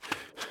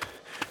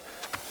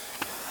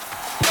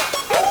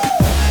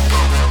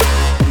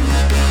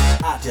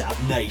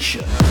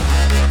Nation.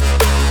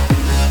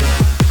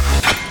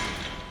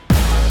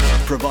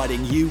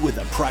 Providing you with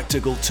the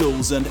practical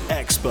tools and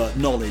expert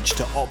knowledge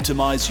to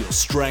optimize your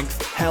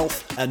strength,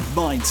 health, and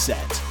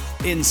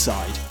mindset,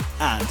 inside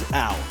and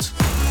out.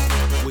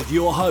 With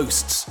your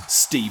hosts,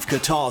 Steve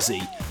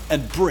Katarzi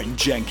and Bryn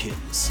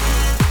Jenkins.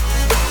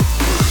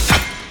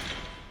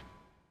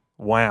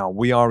 Wow,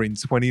 we are in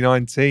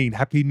 2019.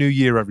 Happy New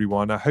Year,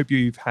 everyone. I hope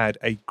you've had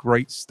a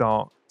great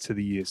start to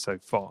the year so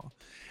far.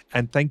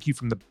 And thank you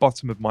from the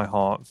bottom of my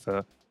heart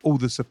for all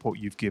the support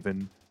you've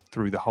given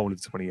through the whole of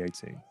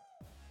 2018.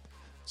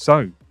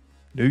 So,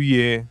 new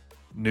year,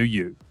 new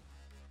you,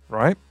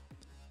 right?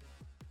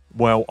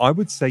 Well, I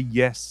would say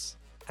yes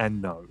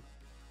and no.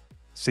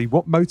 See,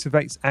 what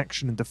motivates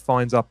action and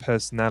defines our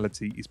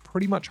personality is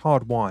pretty much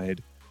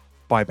hardwired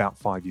by about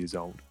 5 years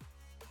old.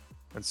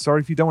 And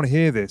sorry if you don't want to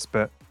hear this,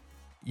 but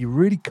you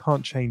really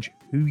can't change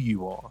who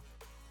you are.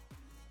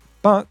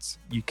 But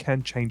you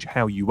can change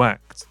how you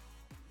act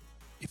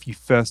if you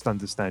first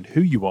understand who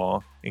you are,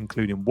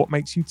 including what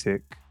makes you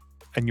tick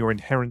and your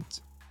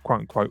inherent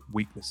quote-unquote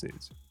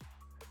weaknesses.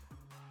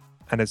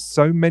 And as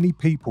so many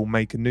people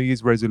make a New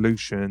Year's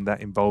resolution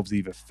that involves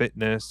either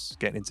fitness,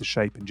 getting into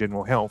shape, and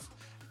general health,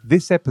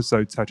 this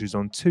episode touches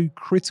on two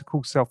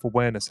critical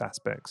self-awareness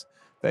aspects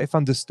that, if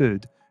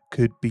understood,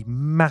 could be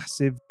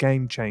massive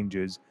game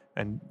changers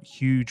and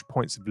huge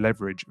points of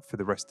leverage for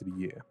the rest of the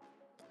year.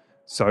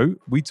 So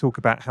we talk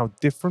about how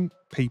different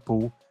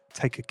people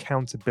take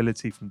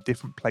accountability from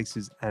different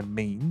places and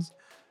means,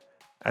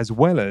 as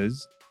well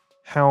as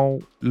how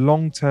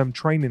long-term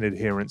training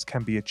adherence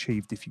can be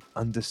achieved if you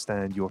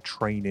understand your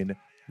training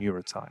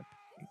neurotype.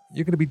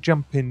 You're going to be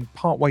jumping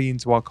partway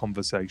into our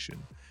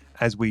conversation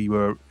as we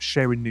were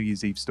sharing New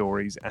Year's Eve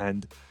stories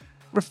and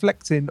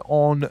reflecting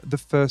on the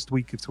first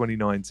week of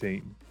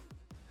 2019.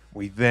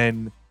 We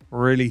then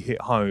really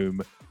hit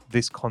home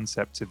this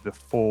concept of the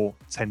four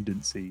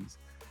tendencies.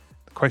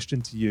 The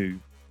question to you,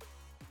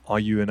 are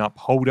you an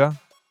upholder,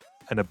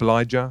 an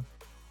obliger,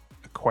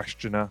 a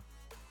questioner,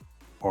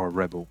 or a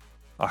rebel?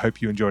 I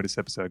hope you enjoyed this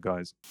episode,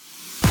 guys.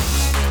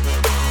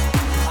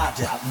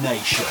 Adapt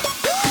Nation.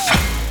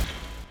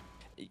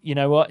 You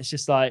know what? It's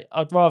just like,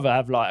 I'd rather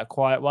have like a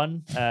quiet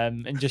one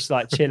and just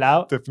like chill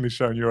out. Definitely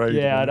showing your age.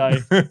 Yeah, I know.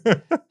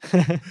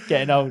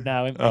 Getting old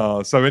now, isn't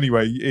we? So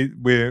anyway,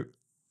 we're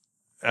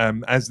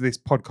as this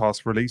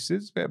podcast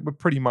releases, we're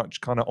pretty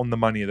much kind of on the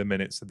money at the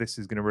minute. So this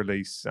is going to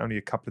release only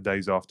a couple of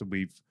days after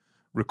we've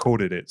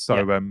recorded it.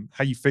 So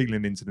how you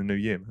feeling into the new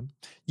year, man?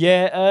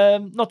 Yeah,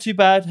 not too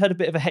bad. Had a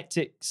bit of a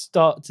hectic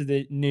start to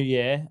the new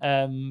year.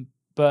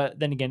 But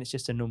then again, it's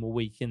just a normal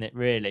week, isn't it,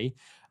 really?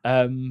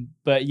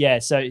 But yeah,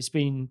 so it's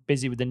been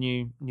busy with the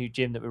new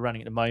gym that we're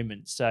running at the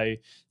moment. So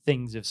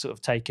things have sort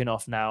of taken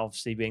off now.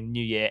 Obviously, being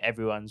New Year,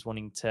 everyone's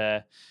wanting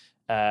to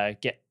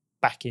get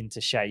back into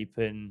shape,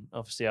 and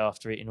obviously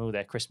after eating all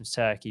their Christmas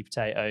turkey,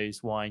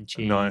 potatoes, wine,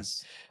 cheese,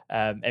 Nice.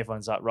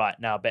 Everyone's like, right,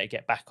 now I better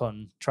get back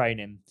on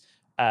training.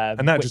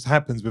 And that just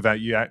happens without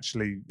you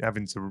actually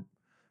having to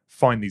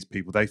find these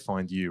people. They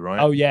find you, right?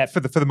 Oh yeah, for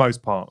the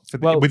most part.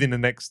 Within the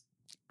next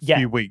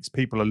few weeks,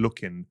 people are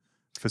looking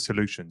for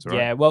solutions, right?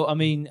 Yeah, well, I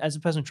mean, as a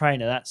personal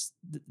trainer, that's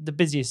the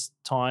busiest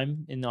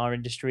time in our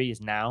industry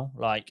is now.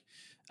 Like,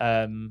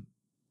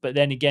 but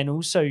then again,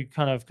 also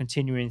kind of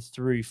continuing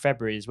through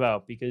February as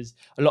well, because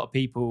a lot of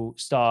people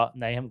start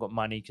and they haven't got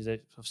money because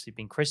it's obviously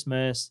been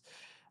Christmas.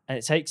 And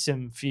it takes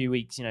them a few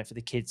weeks, you know, for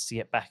the kids to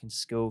get back into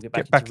school,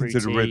 get back into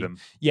the rhythm.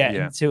 Yeah,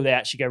 until they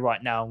actually go,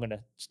 right, now I'm going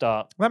to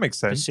start that makes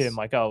sense. Pursuing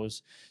my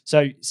goals.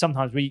 So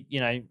sometimes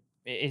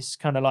it's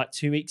kind of like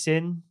 2 weeks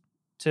in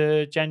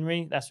to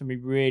January. That's when we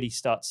really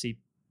start to see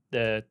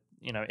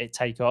it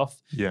take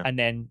off. Yeah. And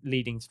then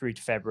leading through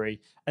to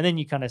February. And then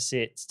you kind of see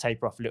it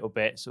taper off a little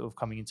bit, sort of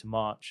coming into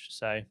March.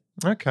 So.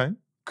 Okay,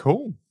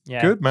 cool.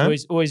 Yeah. Good, man.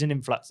 Always an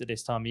influx at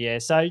this time of year.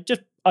 So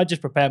I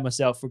just prepare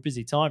myself for a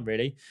busy time,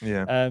 really.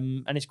 Yeah.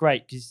 And it's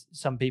great because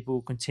some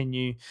people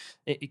continue,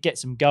 it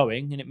gets them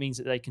going, and it means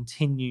that they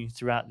continue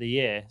throughout the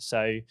year.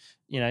 So,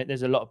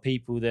 there's a lot of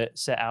people that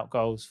set out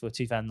goals for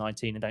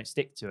 2019 and don't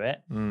stick to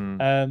it.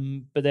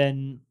 But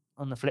then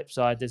on the flip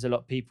side, there's a lot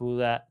of people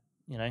that,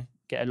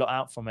 get a lot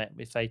out from it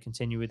if they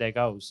continue with their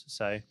goals.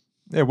 So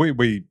yeah,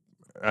 we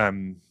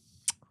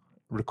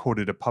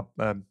recorded a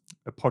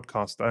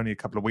podcast only a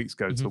couple of weeks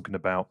ago talking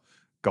about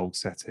goal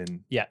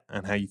setting,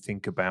 and how you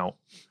think about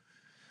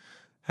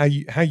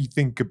maybe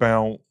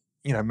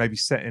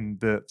setting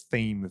the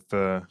theme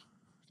for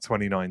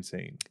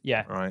 2019,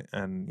 right?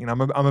 And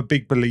I'm a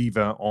big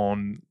believer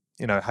on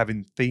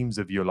having themes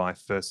of your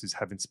life versus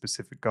having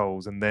specific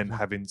goals, and then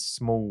having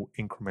small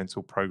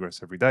incremental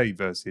progress every day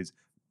versus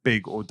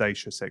big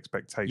audacious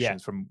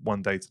expectations from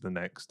one day to the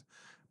next,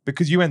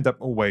 because you end up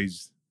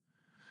always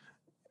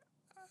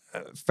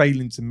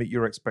failing to meet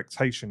your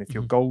expectation if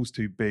your goal's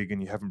too big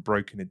and you haven't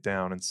broken it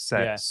down and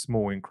set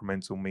small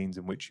incremental means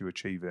in which you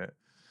achieve it.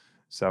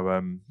 So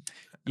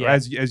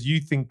as you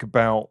think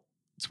about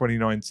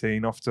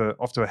 2019, off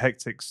to a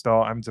hectic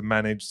start, having to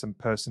manage some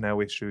personnel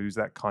issues,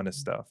 that kind of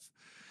stuff,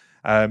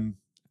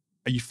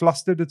 Are you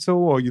flustered at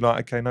all, or are you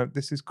like, okay, no,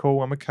 this is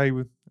cool. I'm okay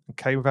with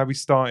how we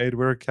started.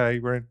 We're okay.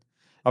 We're in.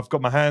 I've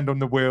got my hand on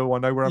the wheel. I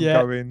know where I'm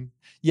going.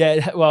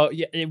 Yeah, well,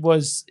 yeah, it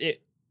was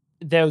it.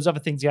 There was other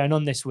things going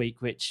on this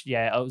week, which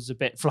I was a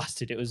bit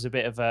flustered. It was a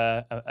bit of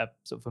a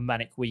sort of a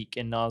manic week,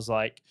 and I was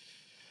like,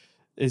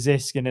 "Is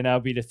this going to now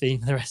be the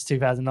theme of the rest of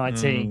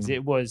 2019?" 'Cause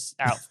it was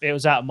out. It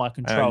was out of my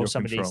control. your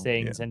Some of these control,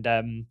 things, yeah.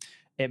 and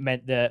it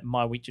meant that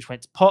my week just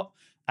went to pot,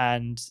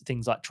 and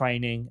things like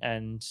training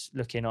and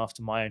looking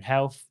after my own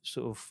health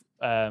sort of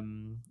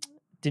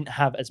didn't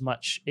have as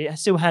much. It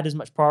still had as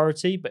much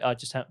priority, but I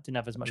just didn't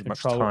have as much As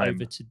much control time.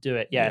 over to do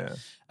it. Yeah.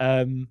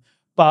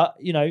 But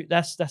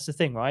that's the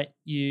thing, right?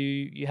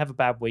 You have a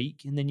bad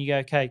week, and then you go,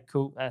 okay,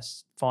 cool,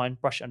 that's fine.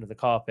 Brush it under the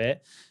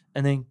carpet,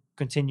 and then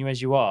continue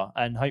as you are.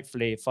 And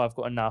hopefully, if I've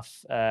got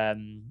enough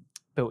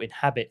built-in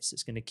habits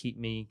that's going to keep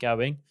me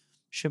going,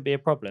 shouldn't be a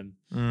problem.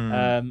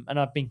 And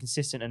I've been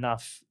consistent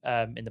enough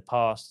in the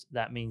past.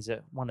 That means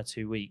that 1 or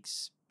 2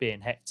 weeks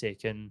being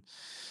hectic and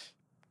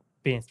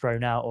being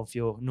thrown out of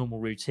your normal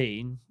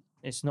routine,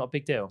 it's not a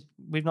big deal.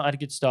 We've not had a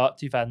good start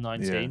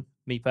 2019,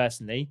 me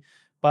personally.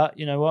 But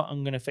you know what?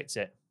 I'm going to fix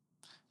it,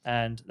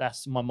 and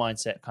that's my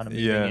mindset. Kind of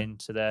moving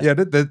into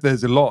the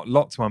There's a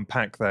lot to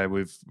unpack there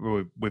with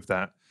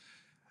that.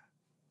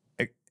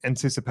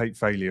 Anticipate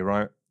failure,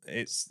 right?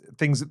 It's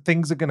things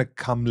are going to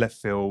come left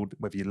field,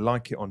 whether you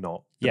like it or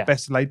not. The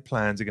best laid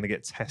plans are going to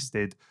get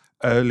tested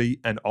early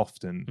and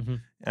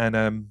often,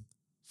 and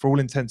for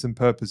all intents and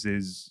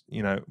purposes,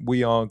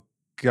 we are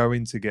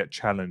going to get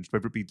challenged,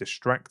 whether it be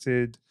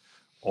distracted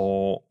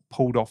or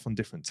pulled off on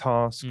different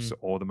tasks,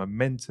 or the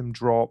momentum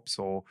drops,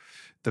 or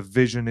the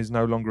vision is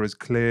no longer as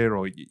clear,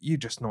 or you're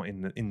just not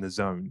in the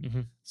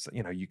zone. So,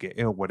 you get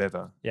ill,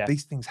 whatever.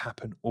 These things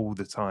happen all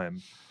the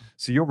time.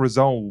 So your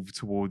resolve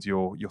towards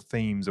your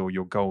themes or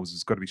your goals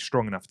has got to be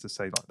strong enough to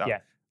say like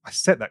that. I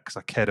set that because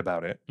I cared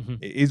about it.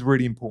 It is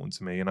really important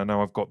to me, and I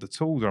know I've got the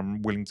tools.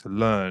 I'm willing to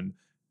learn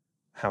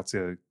how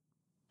to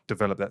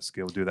develop that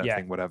skill, do that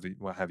thing,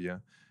 what have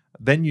you.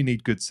 Then you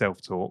need good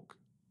self-talk.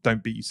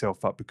 Don't beat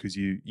yourself up because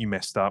you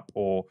messed up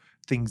or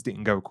things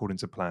didn't go according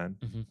to plan.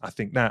 I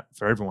think that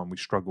for everyone we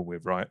struggle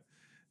with, right?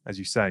 As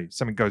you say,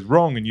 something goes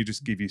wrong and you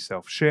just give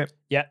yourself shit.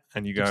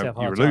 And you go,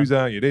 you're a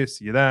loser, you're this,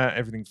 you're that,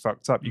 everything's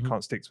fucked up, you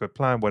can't stick to a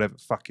plan, whatever,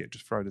 fuck it,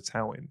 just throw the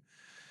towel in.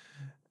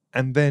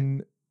 And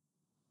then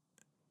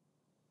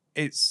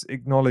it's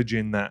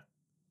acknowledging that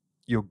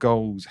your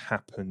goals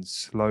happen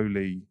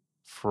slowly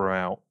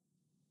throughout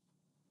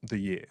the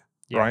year,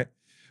 right?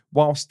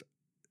 Whilst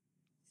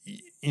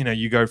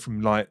you go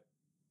from like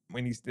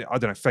I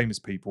don't know, famous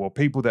people or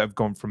people that have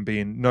gone from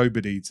being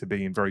nobody to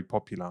being very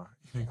popular.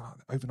 You think,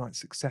 overnight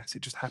success,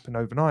 it just happened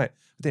overnight.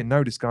 I didn't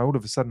know this guy. All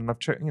of a sudden, I've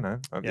checked.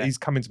 He's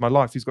come into my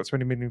life. He's got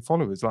 20 million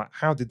followers. Like,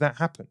 how did that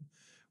happen?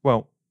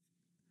 Well,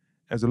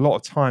 there's a lot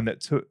of time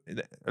that took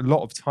a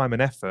lot of time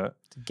and effort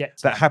to get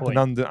to that happened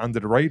point. under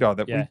the radar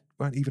that we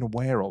weren't even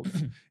aware of.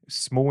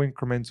 Small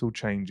incremental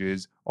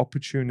changes,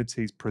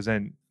 opportunities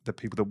present the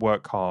people that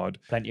work hard.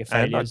 Plenty of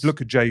failures. And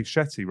look at Jay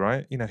Shetty,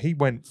 right? He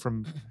went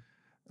from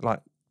like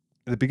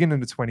at the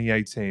beginning of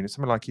 2018, it's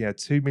something like he had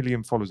 2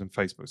 million followers on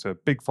Facebook, so a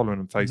big following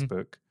on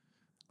Facebook,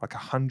 like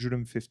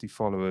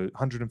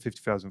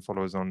 150,000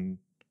 followers on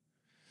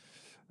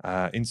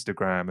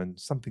Instagram, and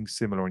something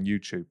similar on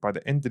YouTube. By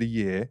the end of the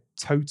year,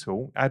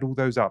 total, add all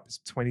those up, it's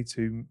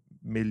 22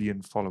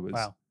 million followers.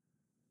 Wow.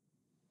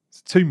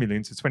 It's 2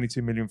 million to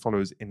 22 million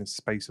followers in a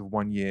space of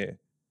 1 year.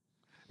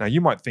 Now, you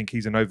might think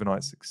he's an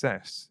overnight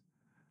success,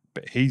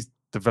 but he's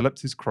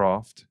developed his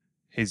craft.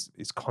 His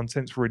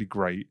content's really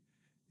great.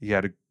 He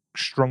had a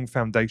strong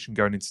foundation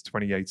going into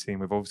 2018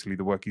 with obviously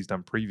the work he's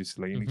done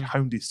previously, and he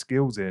honed his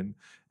skills in,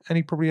 and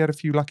he probably had a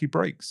few lucky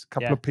breaks. A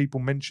couple of people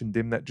mentioned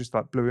him that just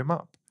like blew him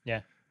up.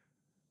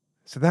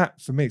 So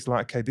that for me, it's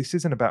like, okay, this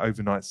isn't about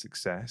overnight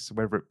success,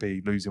 whether it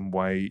be losing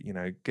weight,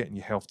 getting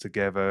your health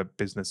together,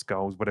 business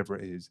goals, whatever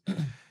it is.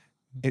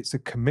 It's a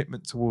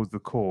commitment towards the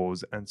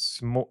cause, and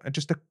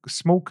just a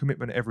small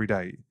commitment every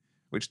day,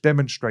 which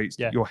demonstrates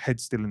that your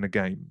head's still in the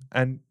game.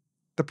 And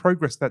the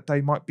progress that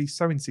day might be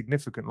so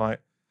insignificant,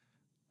 like,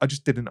 I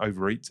just didn't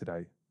overeat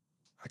today.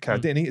 Okay, I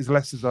didn't eat as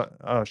less as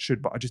I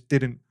should, but I just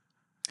didn't.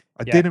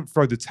 I didn't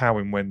throw the towel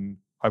in when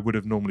I would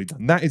have normally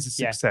done. That is a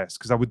success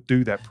because I would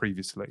do that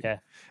previously.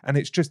 And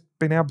it's just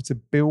being able to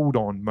build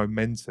on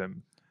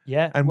momentum.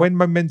 And when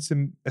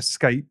momentum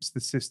escapes the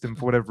system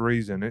for whatever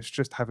reason, it's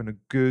just having a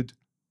good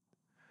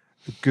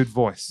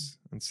voice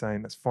and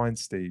saying, "That's fine,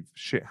 Steve.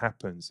 Shit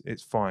happens.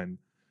 It's fine.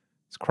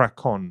 Let's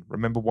crack on.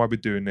 Remember why we're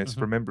doing this.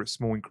 Remember it's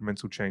small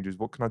incremental changes.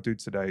 What can I do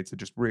today to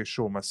just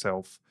reassure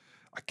myself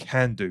I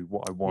can do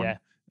what I want,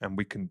 and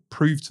we can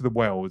prove to the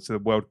world, so the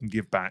world can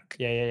give back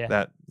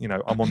that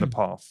I'm on the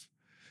path."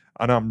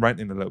 I know I'm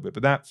ranting a little bit,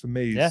 but that for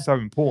me is so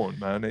important,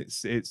 man.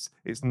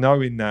 It's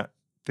knowing that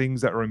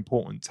things that are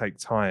important take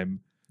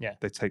time.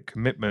 They take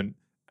commitment,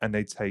 and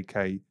they take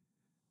a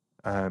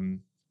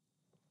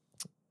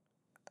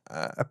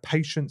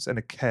patience and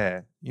a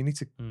care. You need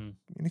to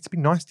be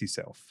nice to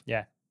yourself.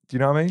 Do you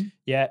know what I mean?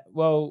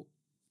 Well,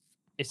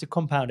 it's a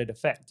compounded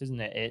effect, isn't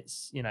it?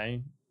 It's, you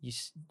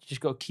just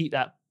got to keep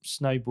that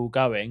snowball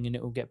going, and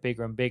it will get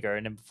bigger and bigger,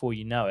 and then before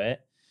you know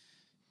it,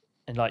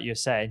 and like you were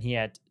saying, he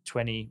had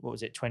 20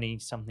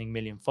 something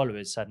million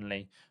followers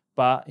suddenly,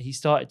 but he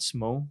started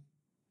small,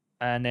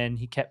 and then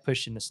he kept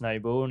pushing the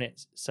snowball, and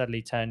it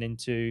suddenly turned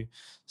into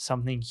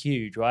something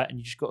huge, right? And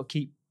you just got to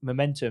keep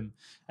momentum.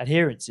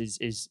 Adherence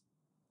is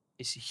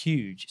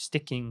huge.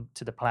 Sticking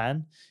to the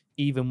plan,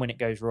 even when it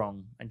goes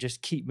wrong, and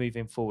just keep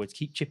moving forward,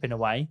 keep chipping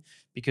away,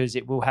 because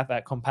it will have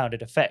that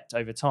compounded effect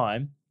over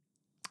time.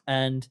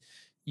 And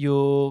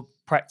you're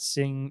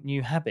practicing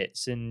new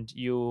habits, and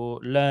you're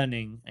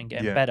learning and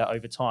getting Yeah. better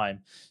over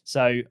time.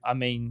 So, I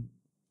mean,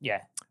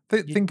 yeah,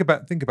 Think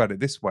about it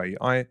this way.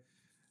 When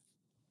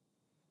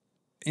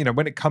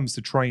it comes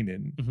to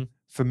training, Mhm.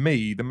 for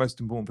me, the most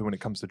important thing when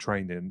it comes to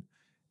training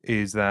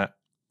is that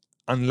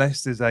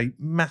unless there's a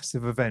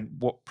massive event,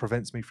 what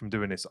prevents me from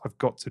doing this? I've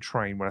got to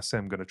train when I say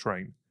I'm going to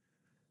train.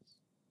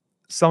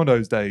 Some of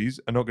those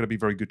days are not going to be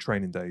very good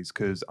training days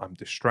because I'm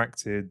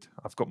distracted.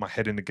 I've got my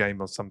head in the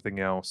game on something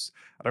else.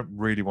 I don't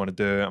really want to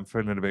do it. I'm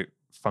feeling a bit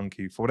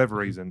funky for whatever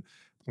reason.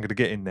 I'm going to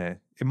get in there.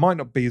 It might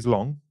not be as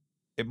long.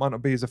 It might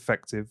not be as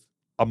effective.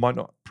 I might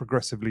not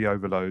progressively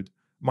overload.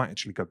 Might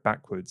actually go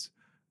backwards.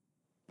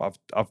 But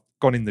I've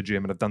gone in the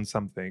gym and I've done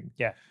something.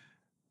 Yeah.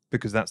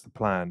 Because that's the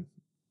plan.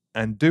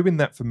 And doing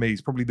that for me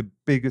is probably the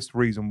biggest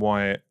reason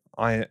why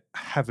I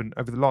haven't,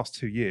 over the last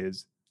 2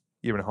 years,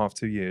 year and a half,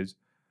 2 years,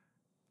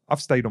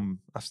 I've stayed on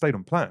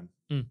plan.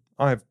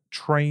 I have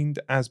trained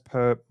as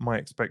per my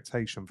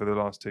expectation for the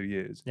last 2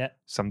 years. Yeah.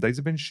 Some days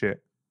have been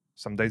shit.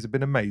 Some days have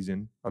been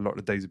amazing. A lot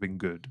of days have been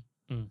good.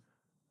 Mm.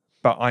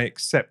 But I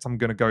accept I'm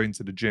going to go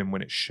into the gym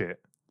when it's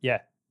shit. Yeah.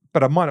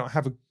 But I might not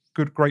have a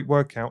great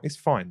workout. It's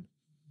fine.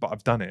 But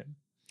I've done it.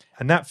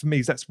 And that for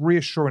me, that's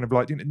reassuring of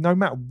like, no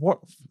matter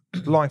what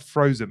life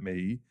throws at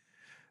me,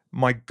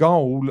 my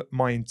goal,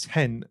 my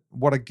intent,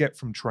 what I get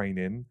from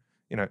training,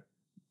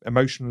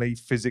 emotionally,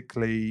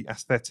 physically,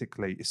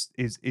 aesthetically,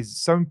 is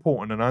so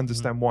important. And I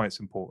understand why it's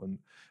important,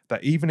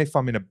 that even if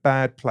I'm in a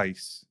bad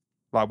place,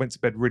 like I went to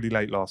bed really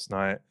late last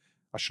night,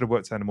 I should have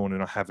worked out in the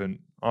morning, I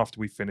haven't. After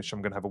we finish,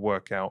 I'm going to have a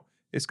workout.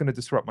 It's going to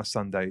disrupt my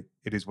Sunday.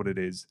 It is what it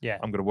is. Yeah.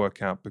 I'm going to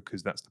work out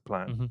because that's the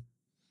plan. Mhm.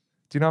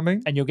 Do you know what I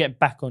mean? And you'll get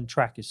back on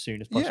track as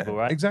soon as possible,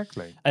 right?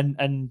 Exactly.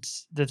 And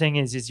the thing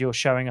is you're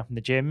showing up in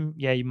the gym.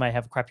 Yeah, you may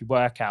have a crappy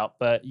workout,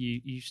 but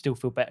you still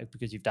feel better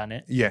because you've done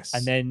it. Yes.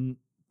 And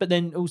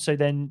then also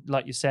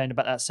like you're saying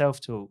about that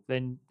self-talk,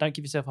 then don't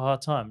give yourself a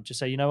hard time. Just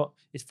say, you know what,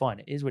 it's fine.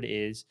 It is what it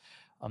is.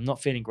 I'm not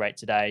feeling great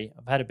today.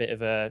 I've had a bit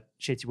of a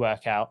shitty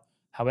workout.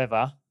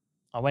 However,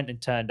 I went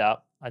and turned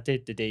up. I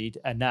did the deed,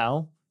 and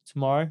now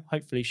tomorrow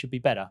hopefully should be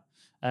better.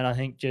 And I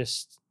think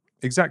just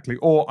exactly.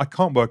 Or I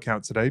can't work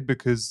out today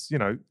because,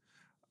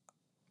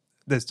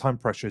 there's time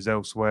pressures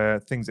elsewhere,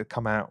 things that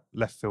come out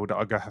left field that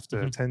I have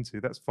to attend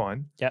to. That's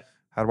fine. Yep.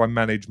 How do I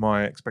manage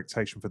my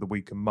expectation for the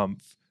week and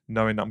month,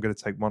 knowing that I'm going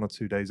to take 1 or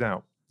 2 days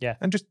out? Yeah.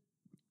 And just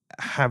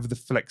have the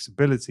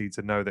flexibility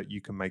to know that you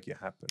can make it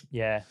happen.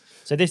 Yeah.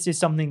 So this is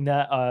something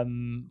that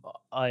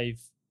I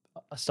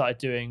started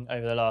doing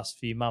over the last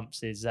few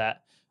months, is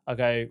that I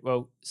go,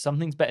 well,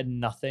 something's better than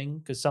nothing,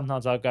 because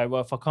sometimes I go,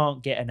 well, if I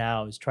can't get an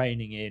hour's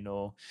training in,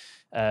 or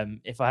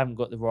if I haven't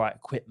got the right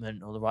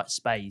equipment or the right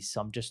space,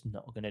 I'm just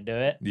not going to do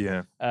it.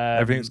 Yeah.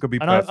 Everything's got to be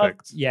and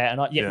perfect.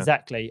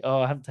 Exactly.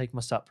 Oh, I haven't taken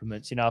my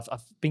supplements.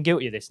 I've been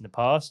guilty of this in the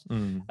past.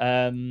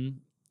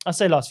 I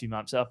say last few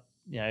months.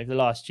 The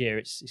last year,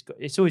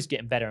 it's always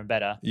getting better and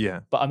better. Yeah.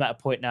 But I'm at a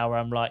point now where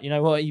I'm like, you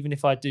know what? Even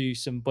if I do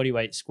some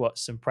bodyweight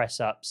squats, some press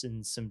ups,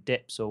 and some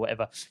dips or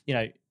whatever,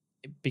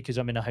 because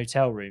I'm in a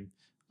hotel room,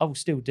 I will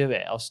still do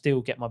it. I'll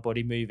still get my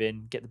body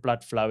moving, get the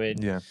blood flowing,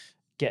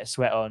 get a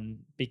sweat on,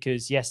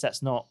 because yes,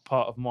 that's not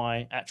part of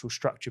my actual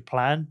structured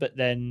plan, but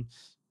then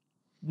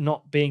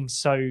not being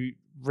so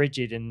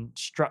rigid and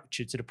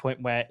structured to the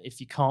point where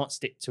if you can't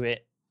stick to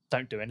it,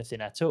 don't do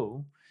anything at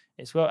all.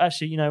 It's, well,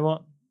 actually, you know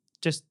what?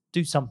 Just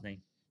do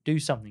something.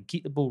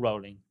 Keep the ball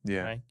rolling.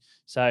 Yeah. Right?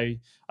 So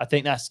I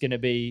think that's going to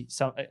be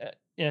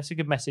it's a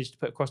good message to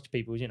put across to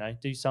people.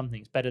 Do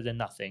something. It's better than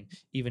nothing,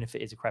 even if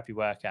it is a crappy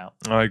workout.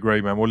 I agree,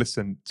 man. Well,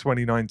 listen,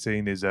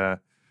 2019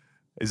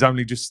 is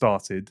only just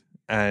started,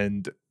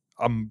 and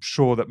I'm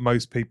sure that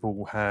most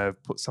people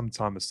have put some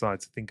time aside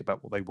to think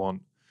about what they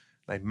want.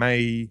 They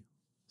may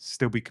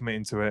still be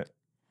committing to it.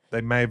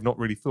 They may have not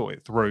really thought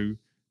it through.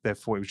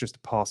 Therefore, it was just a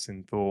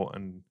passing thought,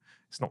 and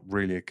it's not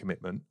really a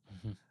commitment.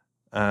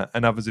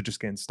 And others are just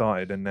getting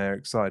started and they're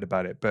excited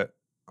about it. But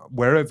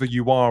wherever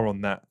you are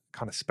on that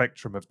kind of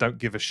spectrum of don't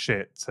give a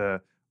shit to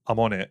I'm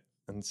on it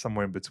and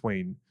somewhere in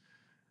between,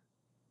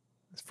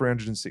 it's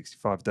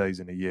 365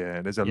 days in a year.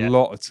 And there's a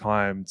lot of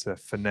time to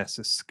finesse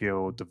a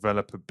skill,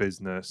 develop a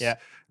business,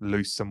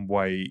 lose some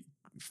weight,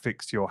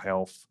 fix your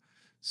health.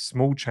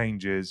 Small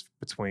changes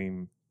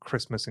between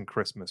Christmas and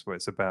Christmas, where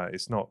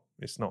it's not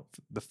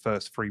the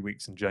first 3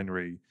 weeks in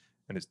January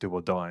and it's do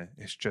or die.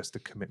 It's just a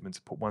commitment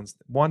to put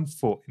one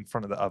foot in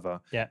front of the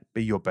other. Yeah.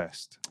 Be your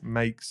best.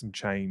 Make some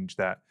change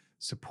that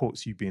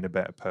supports you being a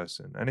better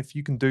person. And if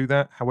you can do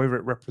that, however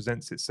it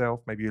represents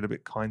itself, maybe you're a little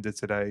bit kinder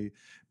today,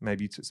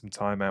 maybe you took some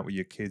time out with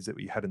your kids that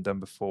you hadn't done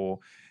before,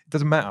 it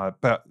doesn't matter.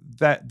 But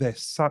that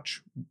there's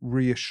such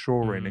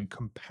reassuring and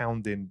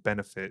compounding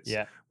benefits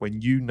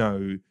when you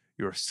know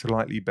you're a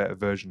slightly better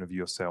version of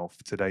yourself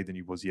today than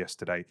you was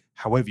yesterday,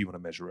 however you want to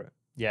measure it.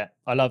 Yeah,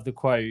 I love the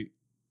quote.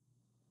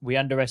 We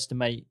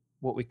underestimate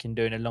what we can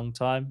do in a long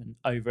time and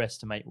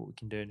overestimate what we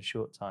can do in a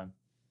short time.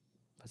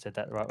 I said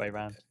that the right way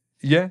around.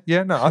 Yeah,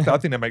 no, I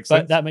think that makes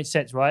sense. But that makes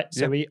sense, right?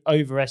 So Yeah. we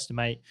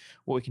overestimate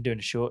what we can do in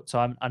a short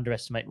time,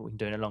 underestimate what we can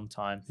do in a long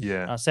time.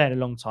 Yeah. And I say in a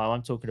long time,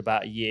 I'm talking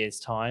about a year's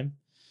time.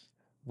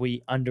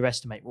 We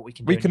underestimate what we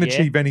can do. We in can a year.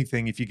 achieve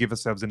anything if you give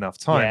ourselves enough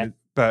time. Yeah.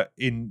 But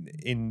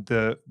in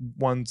the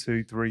 1,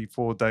 2, 3,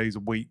 4 days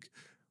a week,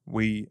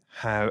 we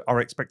have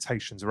our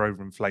expectations are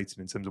overinflated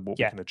in terms of what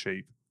we can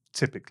achieve.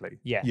 Typically.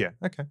 Yeah. Yeah.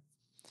 Okay.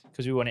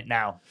 Because we want it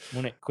now,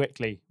 want it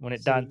quickly, want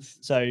it done.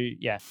 So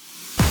yeah.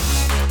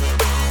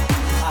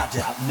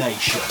 Adapt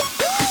Nation.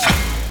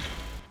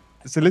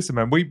 So listen,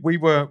 man, we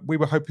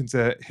were hoping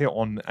to hit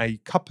on a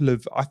couple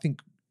of, I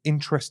think,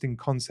 interesting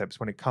concepts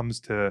when it comes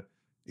to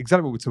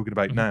exactly what we're talking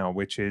about now,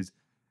 which is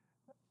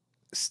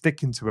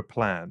sticking to a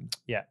plan.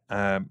 Yeah.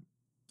 And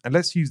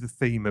let's use the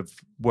theme of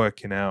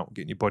working out,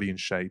 getting your body in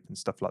shape and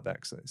stuff like that,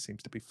 because it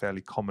seems to be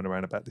fairly common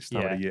around about this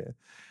time of the year.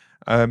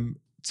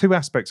 2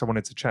 aspects I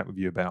wanted to chat with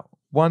you about.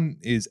 One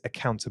is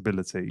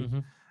accountability,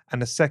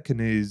 and the second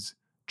is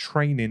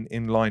training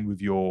in line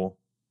with your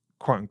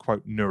quote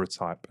unquote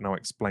neurotype. And I'll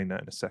explain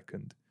that in a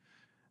second.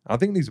 I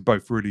think these are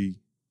both really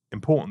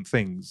important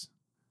things.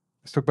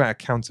 Let's talk about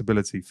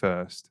accountability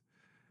first.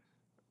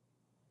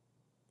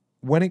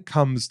 When it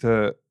comes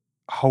to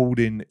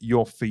holding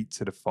your feet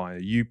to the fire,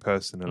 you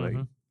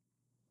personally,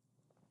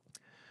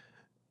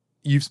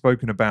 you've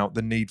spoken about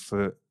the need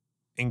for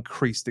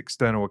increased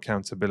external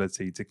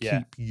accountability to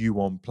keep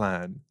you on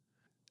plan.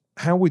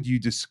 How would you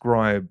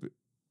describe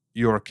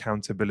your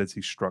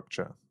accountability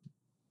structure?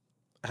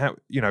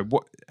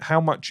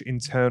 How much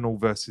internal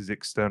versus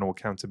external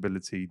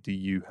accountability do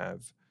you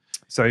have?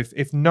 So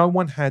if no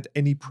one had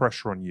any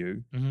pressure on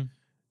you,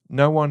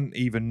 no one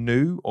even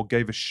knew or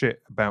gave a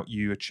shit about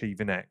you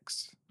achieving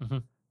X,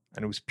 and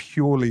it was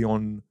purely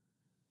on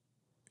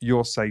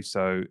your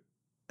say-so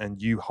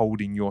and you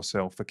holding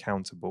yourself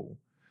accountable,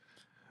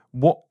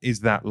 what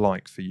is that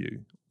like for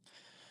you?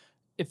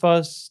 If I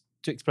was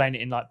to explain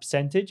it in like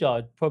percentage,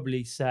 I'd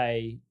probably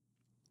say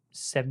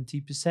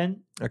 70%.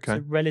 Okay.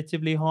 So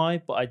relatively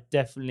high, but I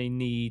definitely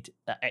need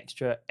that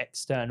extra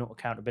external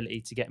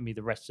accountability to get me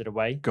the rest of the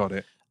way. Got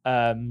it.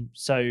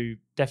 So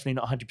definitely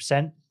not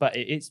 100%, but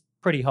it's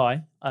pretty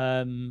high.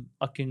 I'm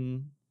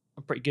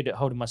pretty good at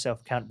holding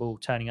myself accountable,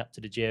 turning up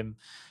to the gym.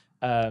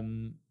 I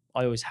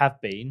always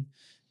have been,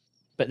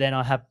 but then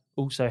I have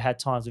also had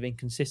times of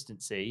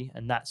inconsistency,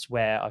 and that's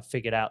where I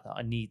figured out that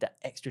I need that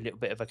extra little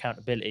bit of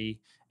accountability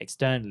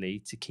externally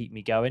to keep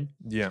me going.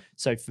 Yeah.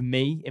 So for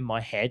me, in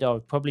my head, I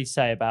would probably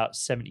say about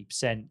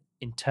 70%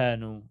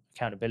 internal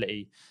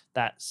accountability.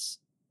 That's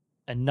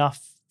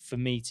enough for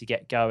me to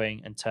get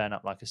going and turn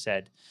up, like I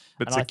said.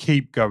 But to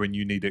keep going,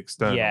 you need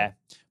external. Yeah.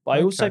 But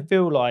I also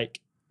feel like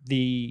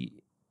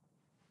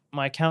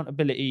my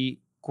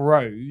accountability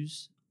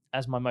grows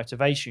as my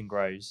motivation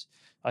grows.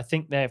 I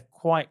think they're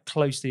quite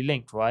closely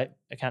linked, right?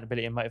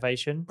 Accountability and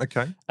motivation.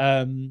 Okay.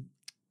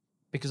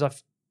 Because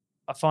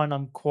I find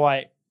I'm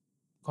quite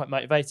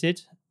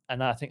motivated,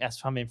 and I think that's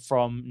coming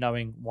from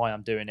knowing why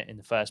I'm doing it in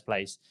the first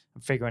place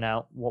and figuring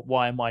out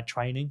why am I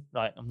training?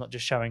 Like, I'm not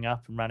just showing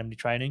up and randomly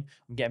training.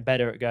 I'm getting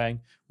better at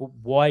going, well,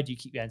 why do you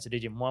keep going to the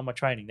gym? Why am I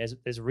training?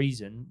 There's a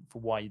reason for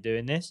why you're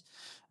doing this.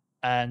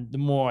 And the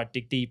more I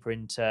dig deeper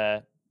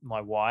into my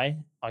why,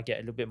 I get a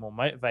little bit more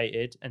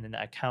motivated, and then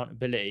that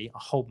accountability, I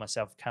hold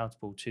myself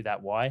accountable to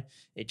that why.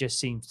 It just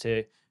seems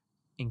to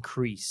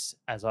increase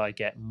as I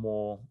get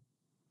more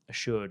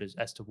assured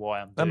as to why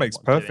I'm doing. That makes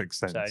perfect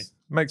sense. So,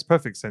 makes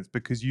perfect sense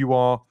because you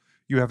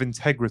have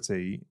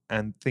integrity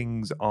and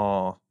things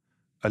are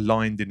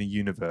aligned in a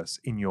universe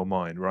in your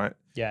mind, right?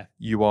 Yeah.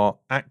 You are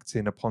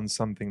acting upon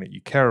something that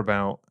you care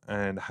about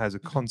and has a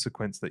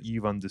consequence that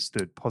you've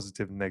understood,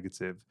 positive and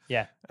negative.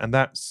 Yeah. And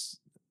that's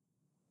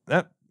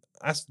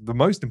the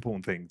most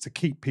important thing, to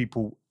keep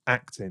people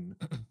acting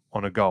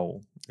on a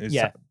goal, is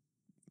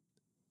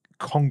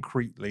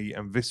concretely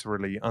and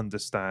viscerally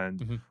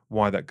understand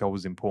why that goal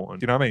is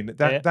important. You know what I mean?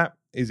 That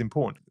is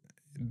important.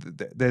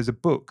 There's a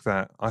book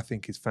that I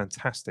think is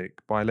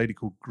fantastic by a lady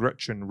called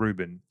Gretchen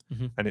Rubin,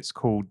 and it's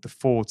called The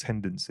 4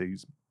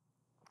 Tendencies.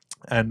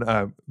 And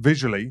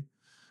visually,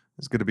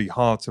 it's going to be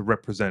hard to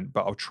represent,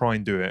 but I'll try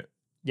and do it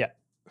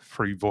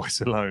through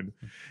voice alone.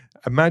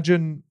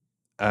 Imagine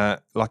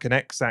like an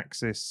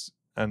x-axis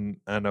and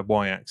a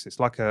y-axis,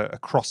 like a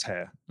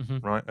crosshair,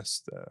 right?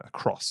 A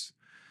cross.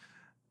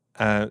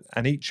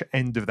 And each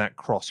end of that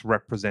cross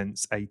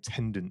represents a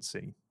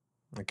tendency,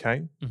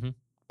 okay?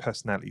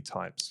 Personality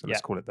types, so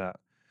let's call it that.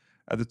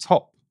 At the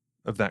top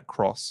of that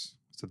cross,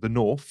 so the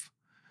north,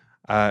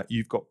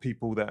 you've got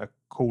people that are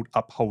called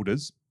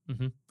upholders,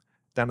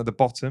 Down at the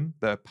bottom,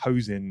 the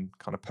opposing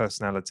kind of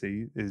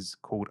personality is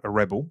called a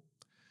rebel.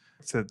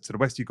 To the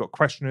west, you've got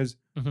questioners,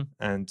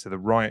 and to the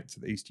right, to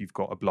the east, you've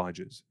got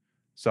obligers.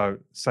 So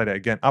say that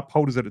again: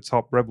 upholders at the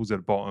top, rebels at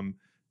the bottom.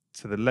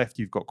 To the left,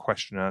 you've got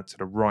questioner. To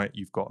the right,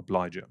 you've got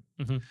obliger.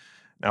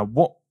 Now,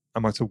 what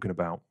am I talking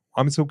about?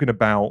 I'm talking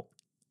about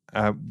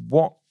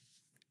what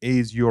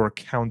is your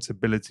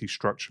accountability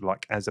structure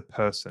like as a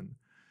person?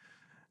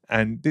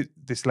 And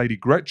this lady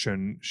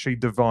Gretchen, she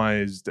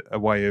devised a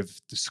way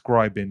of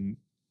describing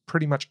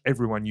pretty much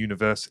everyone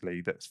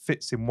universally that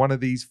fits in one of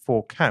these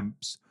four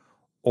camps,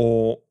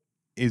 or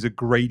is a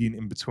gradient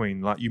in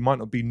between. Like, you might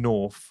not be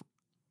north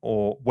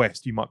or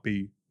west, you might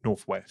be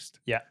northwest.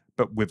 Yeah.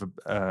 But with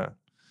a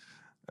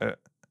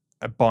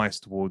bias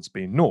towards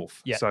being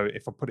north. Yeah. So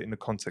if I put it in the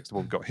context of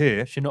what we've got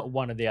here, You're not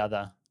one or the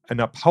other. an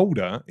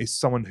upholder is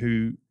someone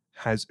who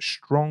has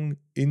strong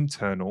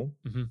internal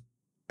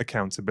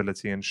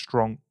accountability and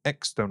strong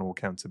external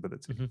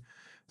accountability.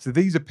 So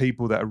these are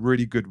people that are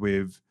really good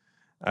with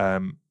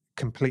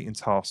completing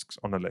tasks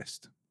on a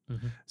list.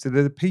 So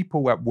they're the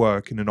people at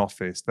work in an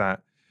office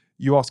that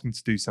you ask them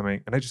to do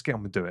something and they just get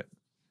on and do it.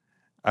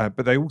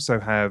 But they also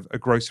have a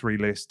grocery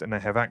list and they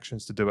have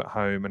actions to do at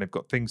home, and they've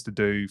got things to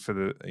do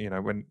for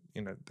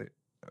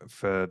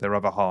for their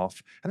other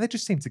half, and they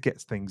just seem to get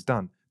things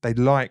done. They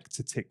like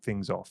to tick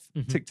things off.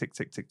 Tick, tick,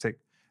 tick, tick, tick.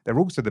 They're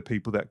also the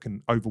people that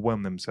can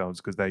overwhelm themselves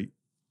because they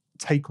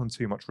take on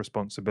too much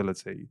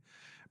responsibility,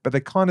 but they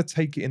kind of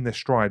take it in their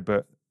stride,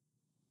 but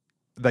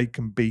they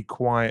can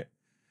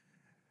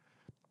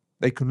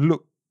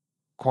look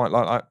quite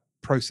like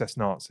process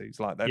Nazis.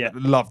 Like, they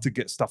love to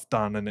get stuff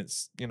done, and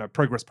it's,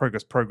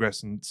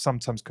 progress, and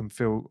sometimes can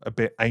feel a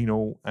bit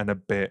anal and a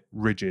bit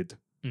rigid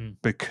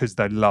because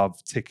they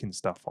love ticking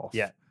stuff off.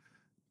 Yeah.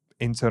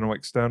 Internal,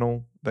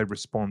 external, they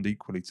respond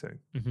equally to.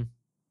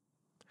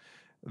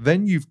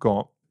 Then you've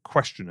got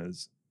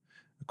questioners.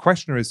 A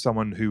questioner is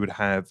someone who would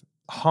have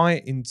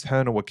high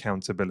internal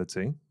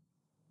accountability.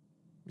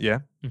 Yeah.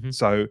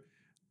 So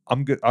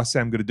I say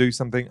I'm going to do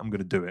something, I'm going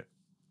to do it.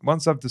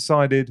 Once I've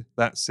decided,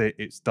 that's it,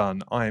 it's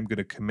done. I am going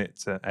to commit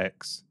to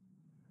X.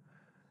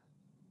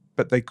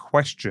 But they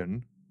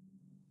question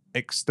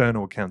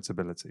external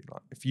accountability.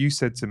 Like, if you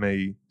said to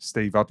me,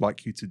 Steve, I'd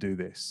like you to do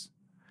this,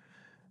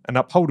 an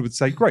upholder would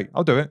say, great,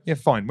 I'll do it. Yeah,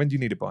 fine. When do you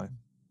need it by?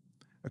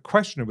 A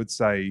questioner would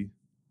say,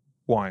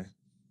 why?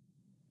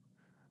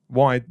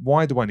 Why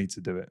do I need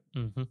to do it?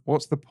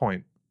 What's the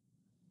point?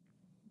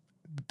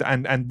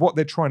 And what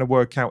they're trying to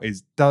work out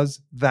is,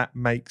 does that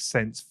make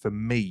sense for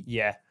me?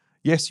 Yeah.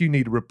 Yes, you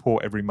need a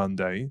report every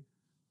Monday,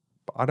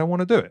 but I don't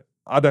want to do it.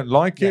 I don't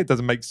like it. It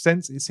doesn't make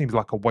sense. It seems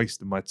like a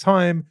waste of my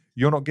time.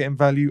 You're not getting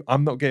value.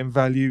 I'm not getting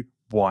value.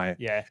 Why?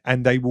 Yeah.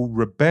 And they will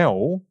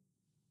rebel,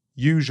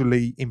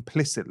 usually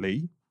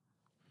implicitly,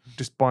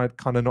 just by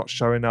kind of not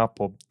showing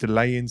up or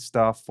delaying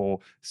stuff, or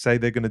say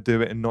they're going to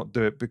do it and not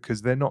do it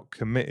because they're not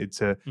committed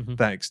to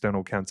that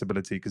external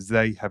accountability, because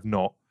they have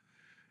not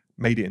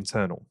made it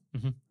internal.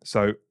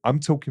 So I'm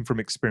talking from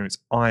experience.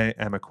 I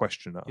am a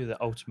questioner. You're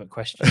the ultimate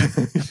questioner.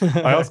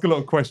 I ask a lot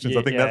of questions.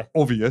 I think that's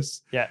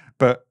obvious. Yeah.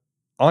 But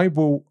I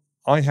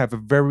have a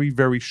very,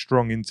 very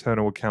strong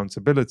internal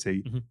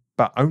accountability,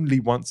 but only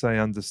once I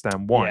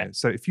understand why. Yeah.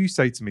 So if you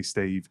say to me,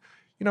 Steve,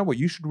 you know what,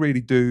 you should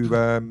really do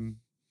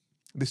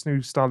this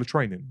new style of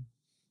training.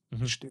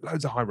 You should do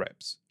loads of high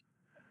reps.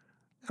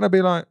 And I'd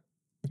be like,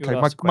 okay,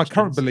 my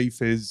current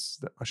belief is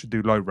that I should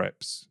do low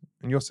reps.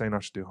 And you're saying I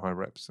should do high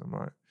reps. I'm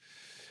like,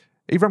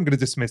 either I'm going to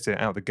dismiss it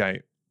out the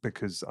gate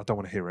because I don't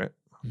want to hear it,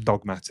 I'm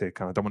dogmatic,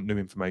 and I don't want new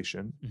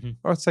information,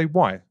 or I'd say,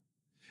 why?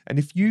 And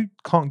if you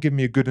can't give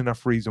me a good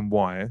enough reason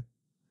why,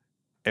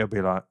 it'll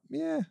be like,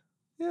 yeah,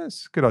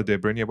 it's a good idea,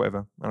 Bryn, yeah,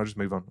 whatever. And I'll just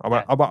move on.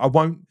 I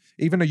won't,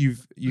 even though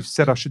you've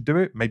said I should do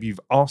it, maybe you've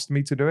asked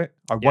me to do it,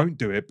 I won't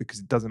do it because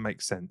it doesn't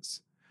make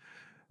sense.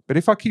 But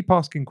if I keep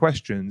asking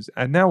questions,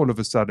 and now all of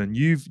a sudden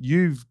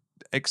you've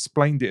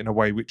explained it in a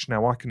way which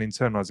now I can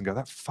internalize and go,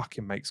 that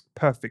fucking makes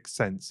perfect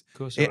sense. Of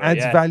course it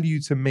adds value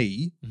to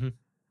me.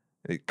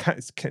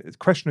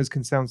 Questioners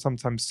can sound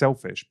sometimes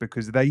selfish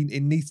because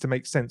it needs to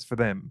make sense for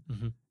them.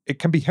 It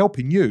can be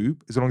helping you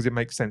as long as it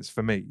makes sense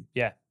for me.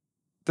 Yeah.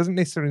 It doesn't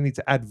necessarily need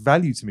to add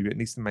value to me, but it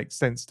needs to make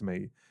sense to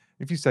me.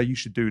 If you say you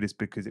should do this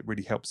because it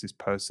really helps this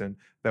person,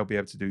 they'll be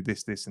able to do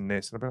this, this, and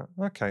this. And I'll be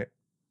like, okay,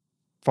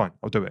 fine,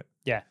 I'll do it.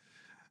 Yeah.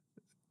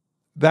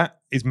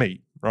 That is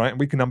me, right? And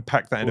we can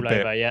unpack that in a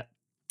bit. Yeah.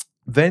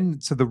 Then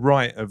to the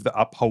right of the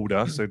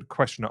upholder, so the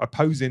questioner,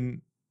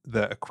 opposing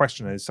a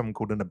questioner is someone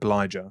called an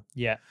obliger.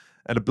 Yeah.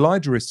 An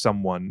obliger is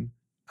someone,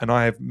 and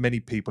I have many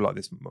people like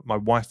this. My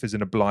wife is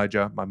an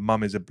obliger. My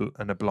mum is an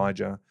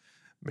obliger.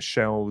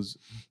 Michelle's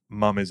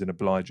mum is an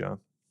obliger.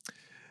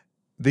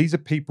 These are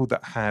people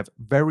that have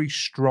very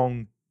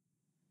strong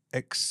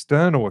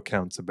external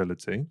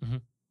accountability,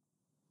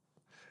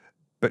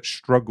 but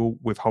struggle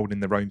with holding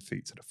their own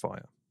feet to the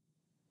fire.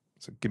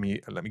 So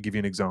let me give you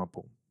an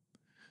example.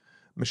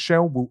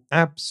 Michelle will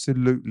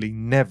absolutely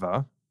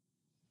never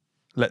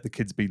let the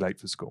kids be late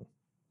for school.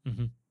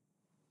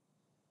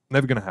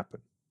 Never going to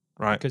happen.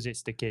 right? Because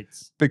it's the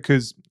kids.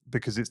 Because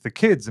it's the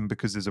kids and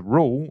because there's a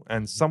rule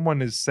and someone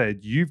has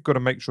said you've got to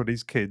make sure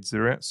these kids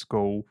are at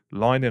school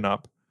lining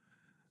up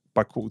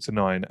by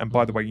 9:15. And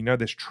by the way,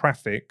 there's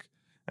traffic,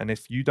 and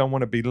if you don't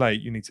want to be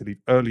late, you need to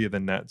leave earlier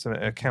than that to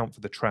account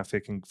for the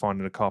traffic and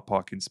finding a car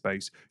parking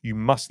space. You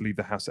must leave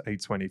the house at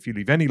 8:20. If you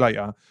leave any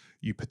later,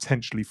 you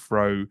potentially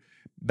throw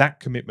that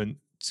commitment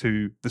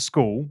to the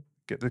school,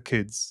 get the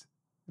kids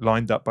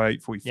lined up by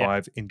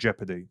 8:45 in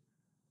jeopardy.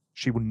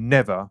 She will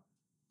never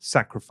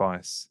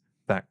sacrifice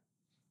that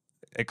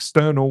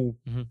external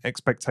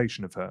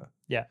expectation of her.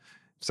 Yeah.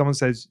 If someone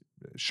says,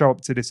 show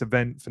up to this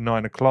event for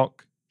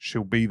 9:00,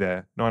 she'll be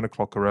there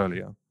 9:00 or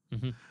earlier.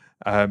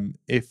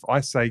 If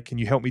I say, can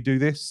you help me do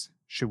this?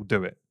 She'll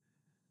do it.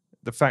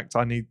 The fact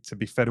I need to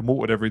be fed and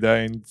watered every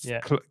day and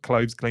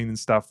clothes cleaned and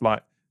stuff,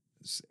 like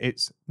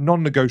it's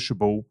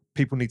non-negotiable.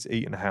 People need to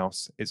eat in the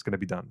house. It's going to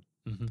be done.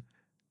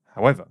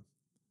 However,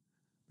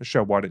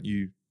 Michelle, why don't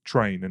you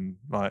train and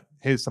like,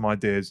 here's some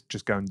ideas,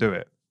 just go and do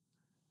it.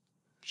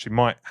 She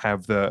might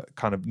have the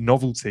kind of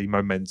novelty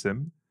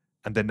momentum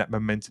and then that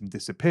momentum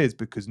disappears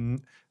because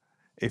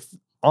if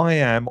I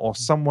am or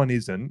someone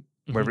isn't,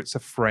 whether it's a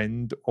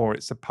friend or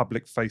it's a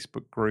public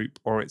Facebook group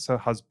or it's her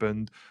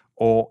husband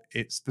or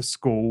it's the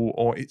school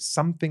or it's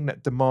something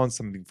that demands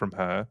something from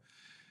her,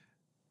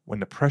 when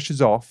the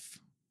pressure's off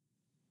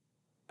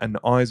and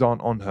the eyes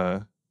aren't on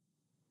her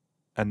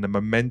and the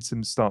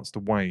momentum starts to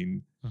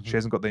wane, she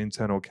hasn't got the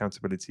internal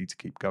accountability to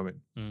keep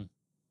going.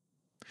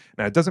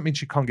 Now, it doesn't mean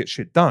she can't get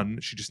shit done.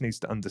 She just needs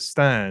to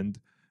understand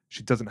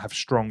she doesn't have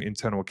strong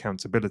internal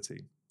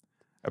accountability.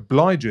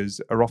 Obligers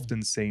are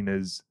often seen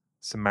as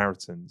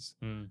Samaritans,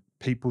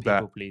 people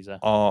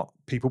are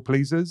people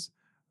pleasers,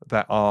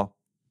 that are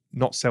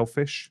not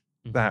selfish,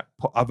 that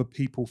put other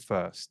people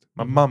first.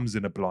 My mum's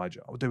an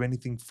obliger. I'll do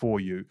anything for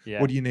you.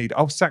 What do you need?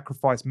 I'll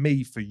sacrifice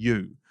me for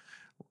you.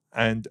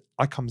 And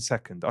I come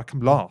second. I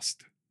come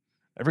last.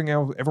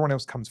 Everyone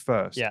else comes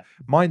first. Yeah.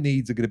 My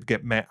needs are going to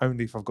get met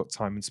only if I've got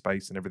time and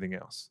space and everything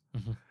else.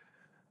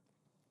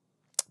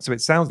 So it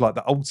sounds like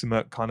the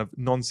ultimate kind of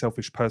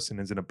non-selfish person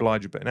is an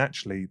obliger, but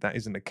actually that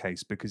isn't the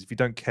case, because if you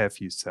don't care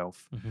for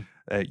yourself,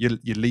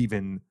 you're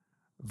leaving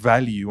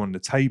value on the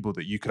table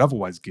that you could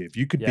otherwise give.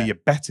 You could be a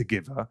better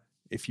giver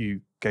if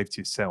you gave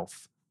to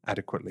yourself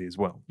adequately as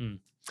well.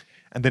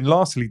 And then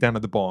lastly, down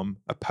at the bottom,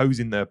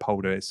 opposing the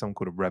upholder is someone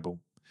called a rebel.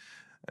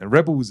 A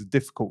rebel is a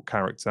difficult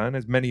character, and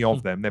there's many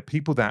of them. They're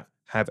people that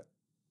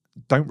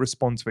don't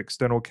respond to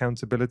external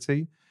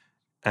accountability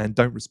and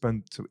don't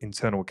respond to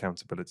internal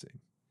accountability.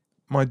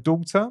 My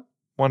daughter,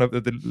 one of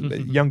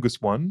the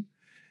youngest one,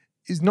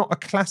 is not a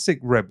classic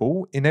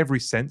rebel in every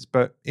sense,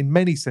 but in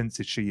many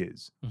senses she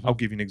is. I'll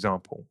give you an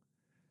example.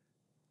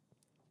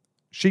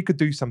 She could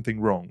do something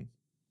wrong,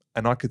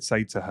 and I could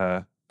say to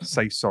her,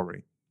 say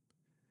sorry.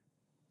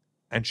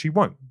 And she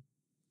won't.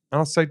 And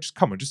I'll say, just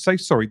come on, just say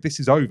sorry. This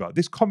is over.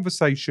 This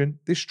conversation,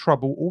 this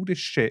trouble, all this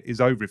shit is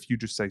over if you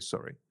just say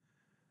sorry.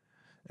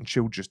 And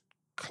she'll just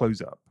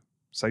close up,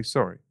 say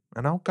sorry.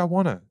 And I'll go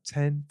on her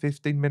 10,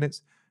 15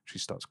 minutes. She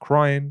starts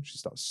crying. She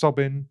starts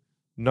sobbing.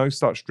 Nose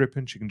starts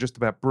dripping. She can just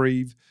about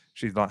breathe.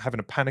 She's like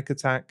having a panic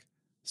attack.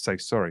 Say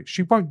sorry.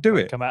 She won't do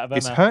it. Come out of her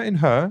It's mouth. hurting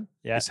her.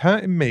 Yeah. It's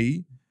hurting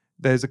me.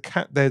 There's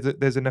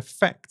an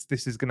effect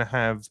this is going to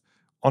have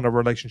on a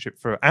relationship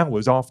for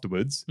hours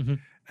afterwards.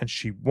 And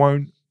she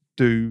won't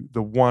do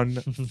the one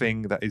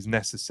thing that is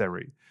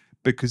necessary,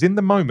 because in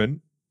the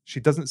moment she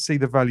doesn't see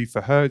the value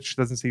for her. She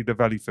doesn't see the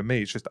value for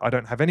me. It's just, I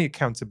don't have any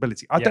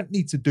accountability. I don't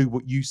need to do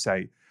what you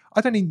say.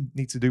 I don't even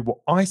need to do what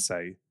I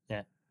say.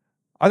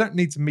 I don't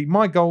need to meet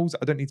my goals.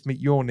 I don't need to meet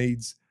your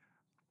needs.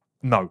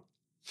 No,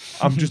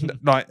 I'm just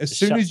like, as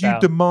soon as you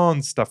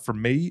demand stuff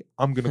from me,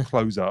 I'm going to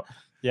close up.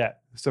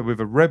 So with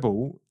a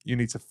rebel, you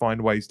need to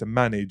find ways to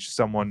manage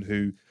someone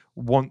who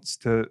wants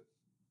to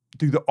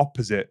do the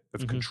opposite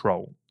of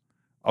control.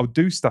 I'll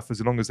do stuff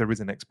as long as there is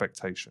an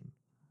expectation.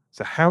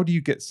 So how do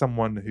you get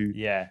someone who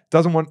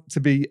doesn't want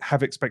to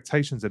have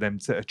expectations of them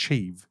to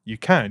achieve? You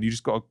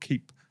just got to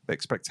keep the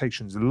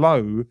expectations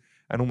low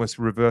and almost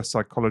reverse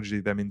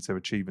psychology them into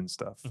achieving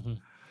stuff.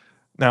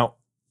 Now,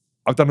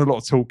 I've done a lot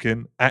of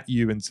talking at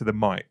you into the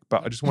mic,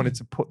 but I just wanted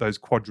to put those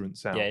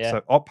quadrants out.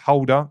 So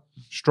upholder,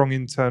 strong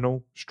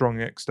internal,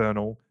 strong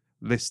external,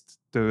 list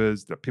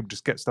doers, that people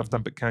just get stuff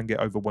done but can get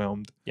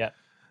overwhelmed.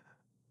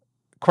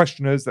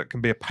 Questioners, that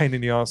can be a pain in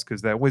the ass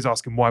because they're always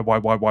asking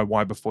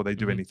why before they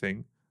do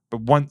anything.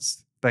 But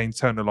once they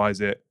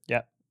internalize it,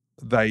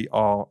 they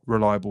are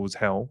reliable as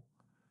hell.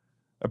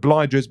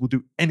 Obligers will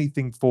do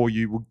anything for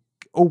you, will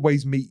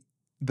always meet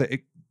the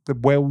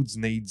world's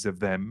needs of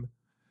them,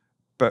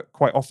 but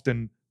quite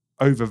often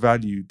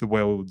overvalue the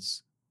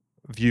world's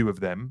view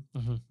of them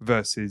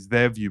versus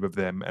their view of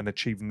them and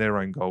achieving their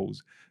own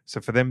goals.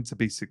 So for them to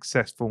be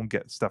successful and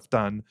get stuff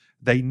done,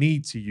 they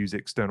need to use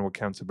external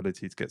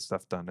accountability to get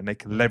stuff done, and they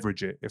can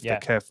leverage it if they're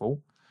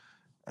careful.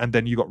 And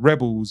then you've got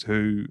rebels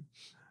who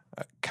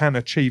can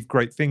achieve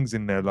great things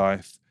in their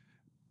life,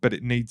 but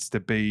it needs to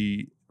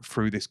be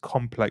through this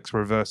complex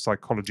reverse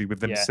psychology with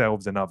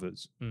themselves and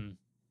others.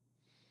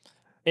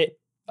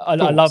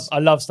 I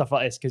love stuff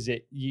like this because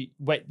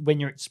when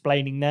you're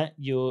explaining that,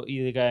 you're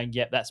either going,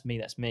 "Yep, that's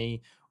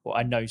me," or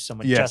I know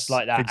someone just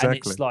like that, exactly.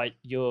 and it's like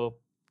you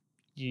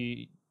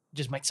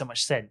just make so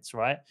much sense,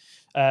 right?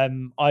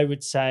 I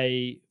would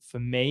say for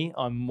me,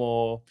 I'm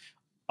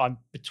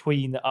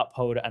between the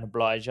upholder and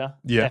obliger,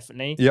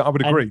 definitely. Yeah, I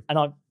would agree. And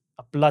I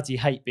bloody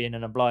hate being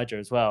an obliger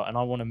as well, and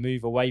I want to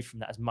move away from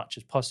that as much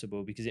as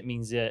possible because it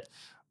means that.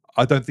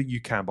 I don't think you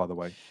can, by the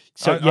way.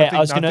 So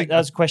that's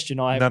a question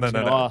I was going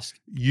to ask.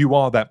 You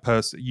are that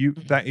person.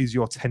 That is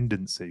your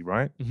tendency,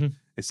 right? Mm-hmm.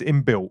 It's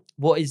inbuilt.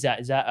 What is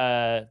that? Is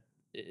that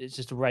it's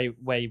just a way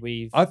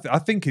we've. I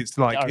think it's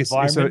like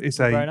it's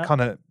a kind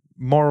of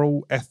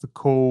moral,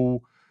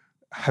 ethical,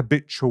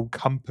 habitual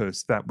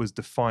compass that was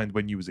defined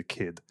when you was a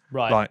kid.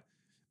 Right. Like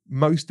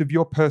most of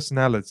your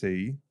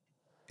personality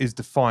is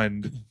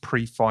defined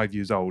pre 5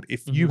 years old.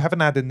 If you haven't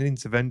had an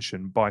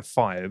intervention by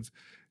 5,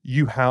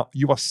 you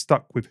are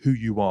stuck with who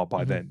you are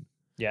by then.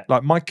 Yeah.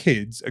 Like my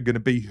kids are going to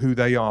be who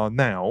they are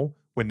now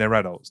when they're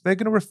adults. They're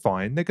going to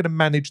refine. They're going to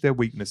manage their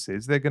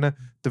weaknesses. They're going to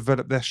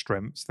develop their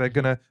strengths. They're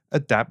going to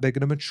adapt. They're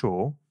going to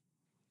mature.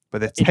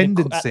 But their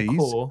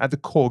tendencies at the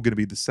core are going to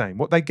be the same.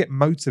 What they get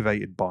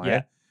motivated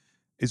by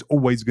is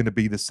always going to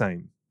be the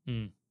same.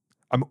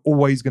 I'm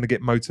always going to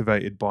get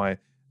motivated by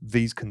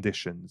these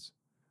conditions.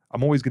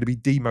 I'm always going to be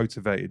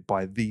demotivated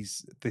by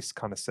this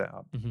kind of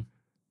setup.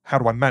 How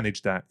do I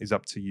manage that is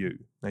up to you.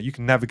 Now, you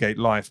can navigate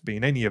life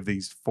being any of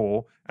these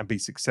 4 and be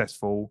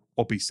successful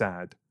or be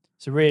sad.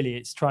 So really,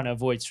 it's trying to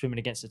avoid swimming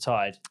against the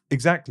tide.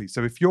 Exactly.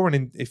 So if you're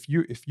an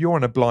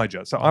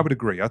obliger, so I would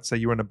agree. I'd say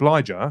you're an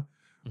obliger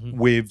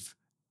with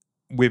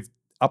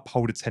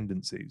upholder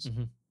tendencies.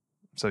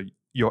 So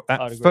you're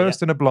at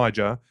first an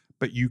obliger,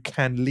 but you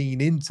can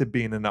lean into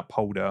being an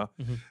upholder,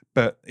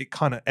 but it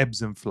kind of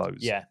ebbs and flows.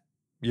 Yeah.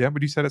 Yeah.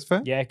 Would you say that's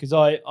fair? Yeah, because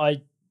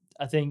I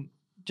think.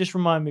 Just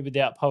remind me with the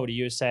upholder,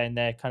 you were saying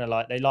they're kind of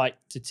like they like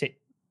to tick,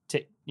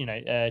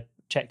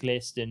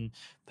 checklist and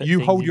put you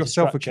things hold into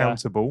yourself structure.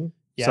 accountable.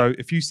 Yeah. So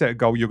if you set a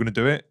goal, you're going to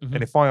do it.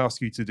 And if I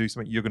ask you to do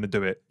something, you're going to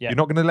do it. Yeah. You're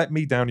not going to let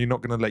me down. You're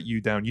not going to let you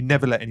down. You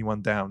never let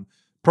anyone down.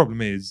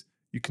 Problem is,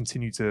 you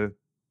continue to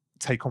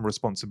take on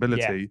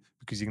responsibility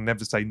because you can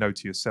never say no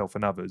to yourself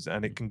and others,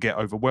 and it can get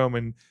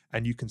overwhelming.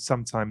 And you can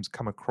sometimes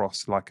come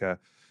across like a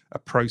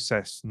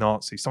process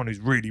Nazi, someone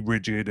who's really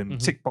rigid and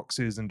tick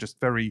boxes and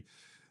just very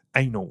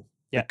anal.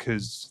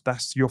 Because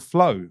that's your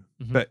flow.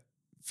 But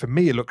for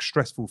me, it looks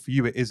stressful. For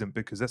you, it isn't,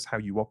 because that's how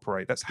you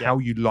operate. That's how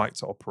you like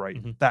to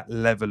operate. That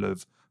level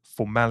of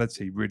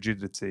formality,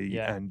 rigidity,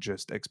 and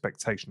just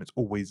expectation, it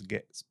always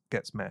gets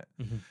met.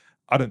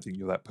 I don't think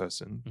you're that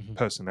person,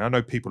 personally. I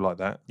know people like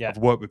that. I've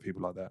worked with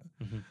people like that.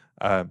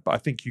 But I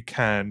think you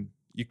can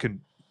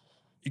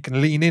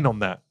lean in on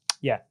that.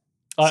 Yeah.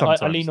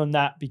 I lean on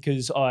that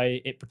because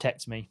it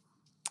protects me.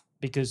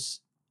 Because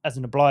as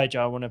an obliger,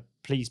 I want to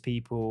please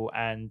people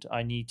and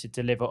I need to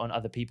deliver on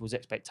other people's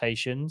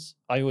expectations.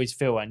 I always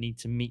feel I need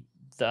to meet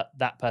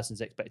that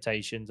person's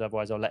expectations,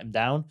 otherwise I'll let them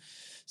down.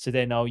 So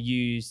then I'll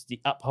use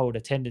the upholder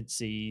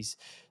tendencies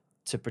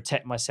to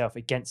protect myself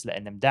against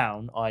letting them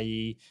down,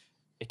 i.e.,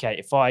 okay,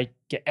 if I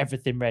get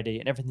everything ready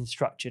and everything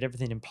structured,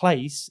 everything in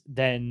place,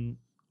 then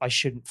I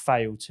shouldn't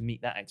fail to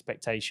meet that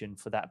expectation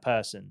for that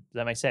person. Does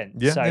that make sense?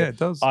 Yeah, it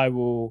does. I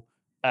will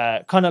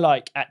kind of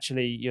like,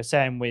 actually, you're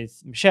saying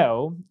with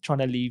Michelle, trying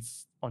to leave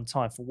on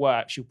time for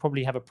work, she'll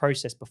probably have a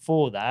process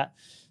before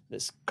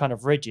that's kind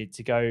of rigid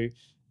to go,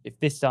 if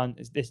this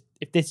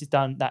is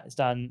done, that is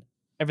done,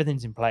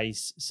 everything's in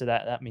place. So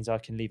that means I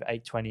can leave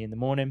at 8:20 in the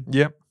morning.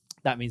 Yep.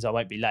 That means I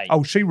won't be late.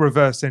 Oh, she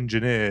reverse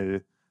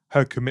engineered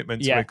her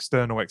commitment to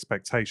external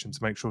expectation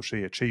to make sure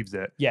she achieves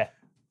it. Yeah.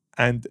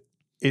 And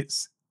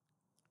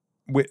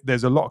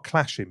there's a lot of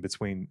clashing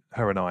between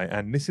her and I.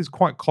 And this is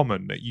quite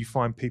common that you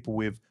find people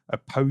with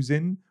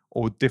opposing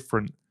or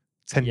different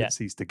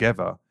tendencies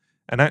together.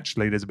 And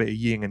actually, there's a bit of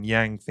yin and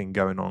yang thing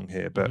going on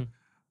here. But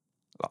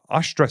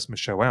I stress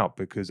Michelle out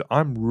because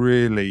I'm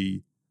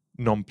really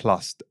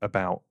nonplussed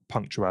about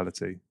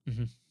punctuality.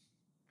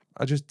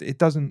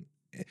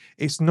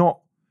 It's not,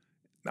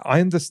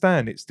 I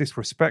understand it's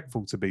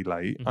disrespectful to be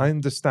late. I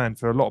understand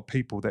for a lot of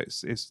people that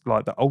it's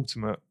like the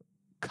ultimate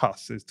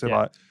cuss is to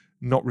like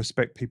not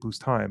respect people's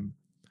time.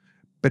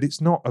 But it's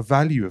not a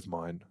value of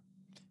mine.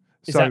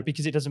 Is that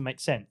because it doesn't make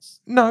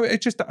sense? No,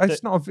 it's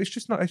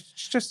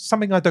just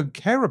something I don't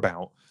care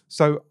about.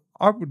 So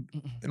I would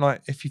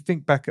like, if you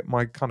think back at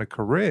my kind of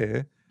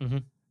career,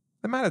 the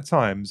amount of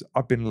times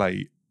I've been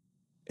late,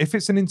 if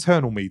it's an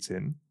internal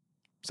meeting,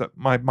 so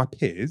my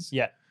peers,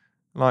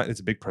 like there's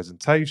a big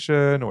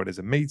presentation or there's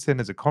a meeting,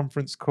 there's a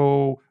conference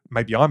call,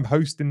 maybe I'm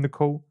hosting the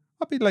call,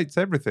 I'll be late to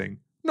everything.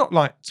 Not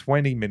like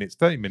 20 minutes,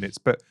 30 minutes,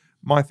 but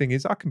my thing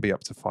is I can be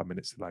up to 5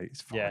 minutes late.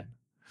 It's fine. Yeah.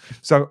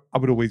 So I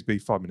would always be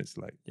 5 minutes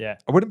late. Yeah.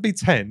 I wouldn't be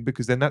 10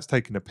 because then that's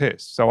taking a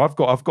piss. So I've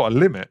got a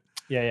limit.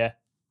 Yeah, yeah.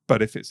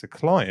 But if it's a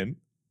client,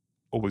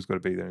 always got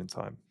to be there in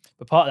time.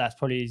 But part of that's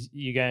probably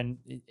you going,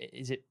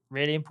 is it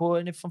really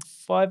important if I'm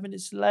 5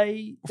 minutes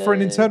late? For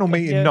an internal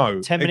meeting,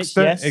 no. 10 minutes,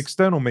 yes.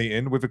 External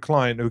meeting with a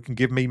client who can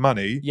give me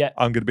money, Yeah.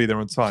 I'm going to be there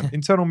on time.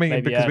 Internal meeting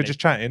Maybe because we're early.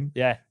 just chatting.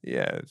 Yeah.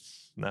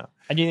 No.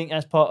 And you think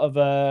that's part of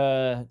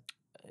a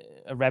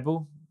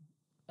rebel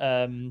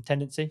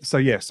tendency?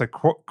 So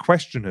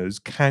questioners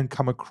can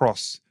come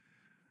across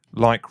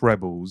like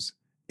rebels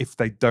if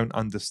they don't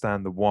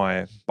understand the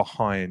why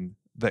behind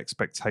the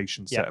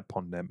expectation set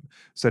upon them.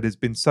 So there's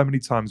been so many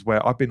times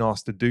where I've been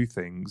asked to do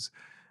things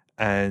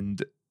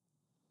and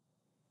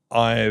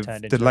I've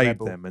delayed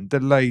them and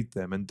delayed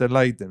them and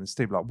delayed them. And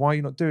Steve, like, why are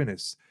you not doing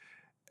this?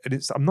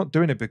 And I'm not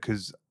doing it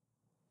because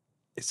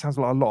it sounds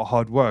like a lot of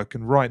hard work.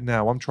 And right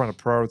now I'm trying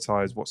to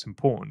prioritize what's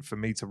important for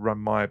me to run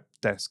my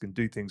desk and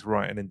do things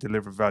right and then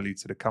deliver value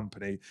to the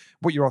company.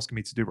 What you're asking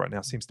me to do right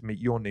now seems to meet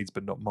your needs,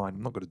 but not mine.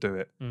 I'm not going to do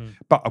it.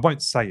 But I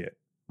won't say it.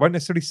 I won't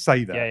necessarily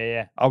say that.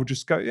 Yeah. I'll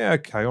just go, yeah,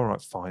 okay, all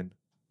right, fine.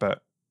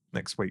 But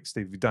next week,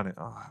 Steve, have you done it?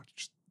 Oh,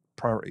 just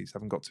priorities,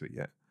 haven't got to it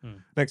yet.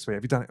 Next week,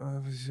 have you done it?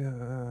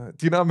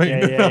 Do you know what I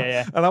mean?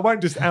 Yeah. And I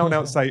won't just out and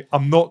out say,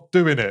 I'm not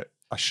doing it.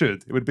 I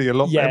should. It would be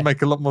it'd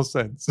make a lot more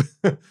sense.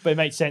 But it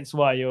makes sense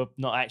why you're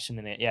not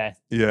actioning it. Yeah.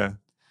 Yeah.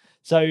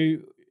 So,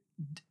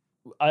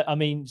 I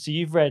mean, so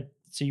you've read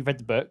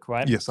the book,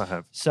 right? Yes, I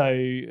have.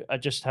 So I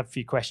just have a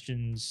few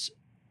questions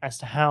as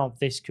to how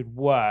this could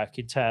work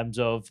in terms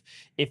of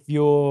if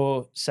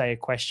you're, say, a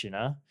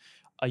questioner,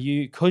 are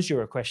you, because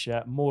you're a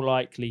questioner, more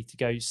likely to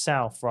go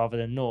south rather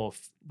than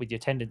north with your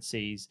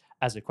tendencies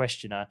as a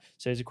questioner?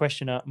 So as a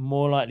questioner,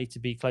 more likely to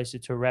be closer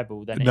to a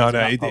rebel than an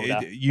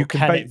upholder? You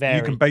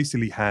can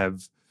basically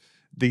have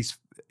these,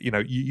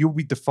 you'll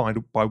be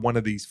defined by one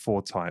of these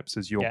 4 types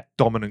as your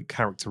dominant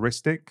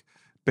characteristic,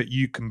 but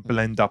you can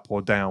blend up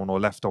or down or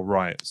left or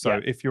right.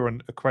 So if you're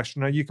a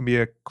questioner, you can be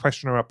a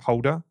questioner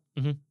upholder.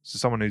 So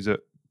someone who's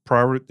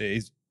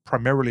is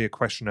primarily a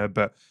questioner,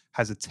 but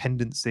has a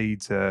tendency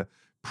to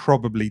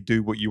probably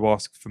do what you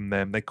ask from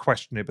them. They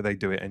question it, but they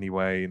do it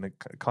anyway, and it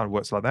kind of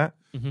works like that.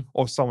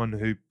 Or someone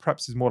who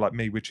perhaps is more like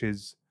me, which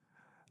is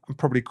I'm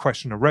probably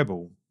question a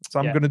rebel.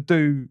 So I'm going to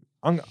do.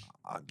 I'm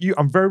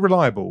very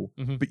reliable,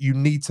 but you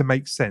need to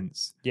make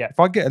sense. Yeah. If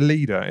I get a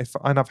leader,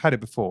 and I've had it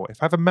before,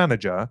 if I have a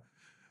manager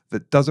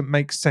that doesn't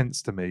make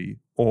sense to me,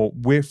 or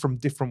we're from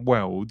different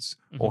worlds,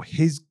 or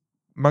his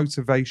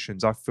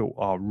motivations I feel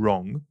are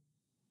wrong,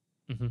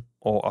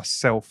 or are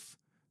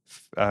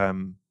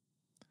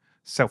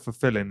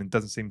self-fulfilling and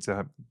doesn't seem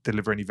to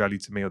deliver any value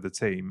to me or the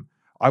team,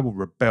 I will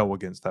rebel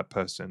against that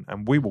person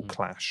and we will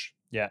clash.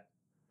 Yeah.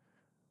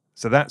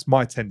 So that's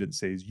my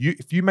tendencies.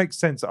 If you make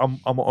sense, I'm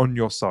on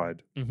your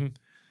side.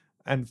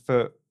 And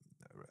for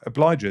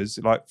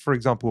obligers, like for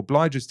example,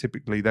 obligers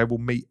typically they will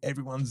meet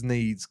everyone's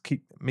needs,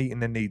 keep meeting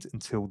their needs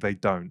until they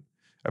don't.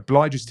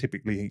 Obligers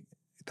typically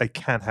they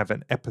can have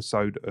an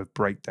episode of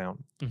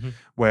breakdown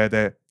where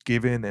they're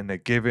giving and they're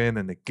giving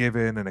and they're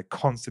giving and they're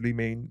constantly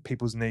meeting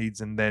people's needs,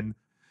 and then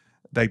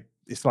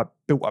it's like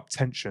built up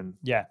tension.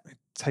 Yeah. They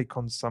take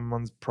on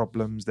someone's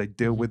problems, they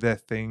deal with their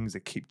things, they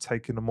keep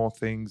taking on more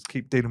things,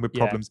 keep dealing with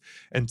problems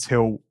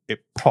until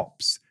it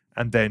pops,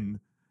 and then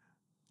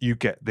you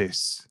get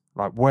this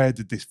like, where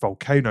did this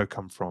volcano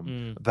come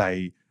from?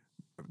 They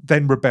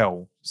then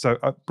rebel. So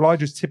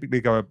obligers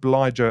typically go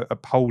obliger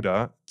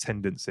upholder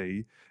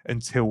tendency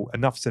until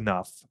enough's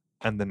enough,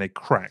 and then they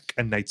crack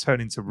and they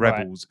turn into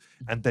rebels,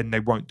 and then they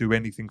won't do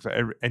anything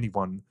for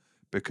anyone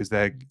because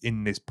they're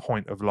in this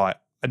point of like,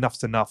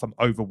 enough's enough, I'm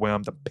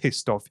overwhelmed, I'm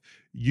pissed off,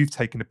 you've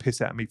taken a piss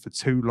out of me for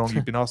too long,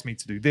 you've been asking me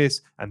to do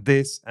this and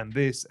this and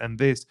this and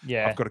this,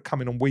 I've got to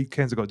come in on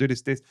weekends, I've got to do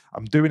this,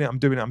 I'm doing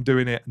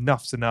it,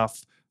 enough's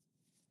enough,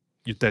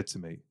 you're dead to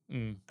me.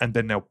 And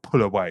then they'll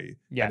pull away,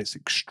 and it's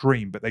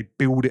extreme, but they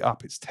build it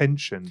up, it's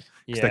tension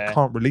because they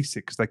can't release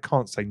it because they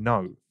can't say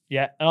no.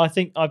 And I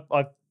think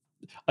I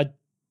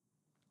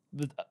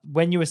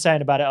when you were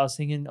saying about it, I was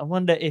thinking, I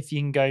wonder if you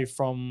can go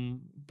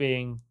from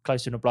being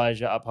close to an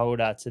obliger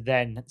upholder to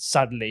then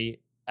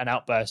suddenly an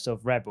outburst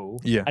of rebel,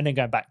 and then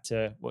going back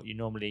to what you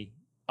normally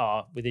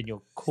are within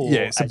your core.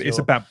 It's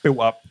about built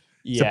up.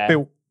 It's a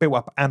built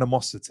up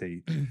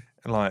animosity, and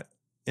like,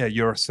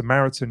 you're a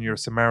Samaritan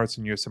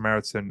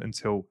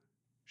until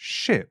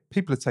shit,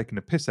 people are taking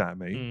the piss out of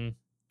me,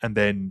 and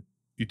then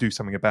you do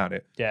something about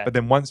it. But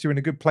then once you're in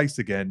a good place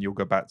again, you'll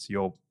go back to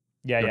your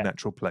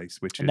natural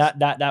place, which is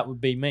that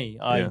would be me.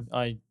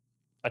 I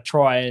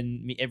try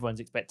and meet everyone's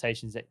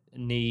expectations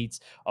and needs.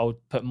 I'll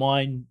put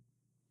mine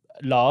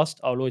last.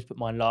 I'll always put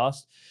mine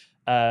last.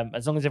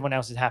 As long as everyone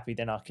else is happy,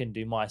 then I can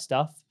do my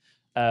stuff.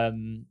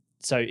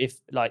 So if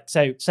like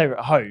say we're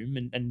at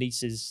home and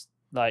Lisa's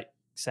like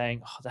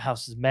saying, oh, the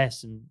house is a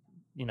mess and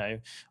I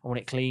want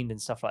it cleaned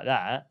and stuff like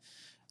that,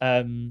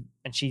 and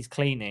she's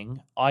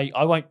cleaning, I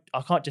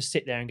can't just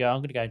sit there and go,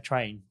 I'm gonna go and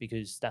train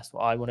because that's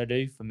what I want to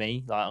do for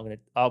me. Like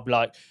I'll be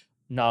like,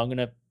 no, I'm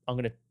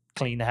gonna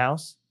clean the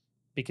house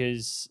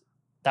because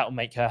that will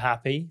make her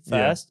happy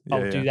first.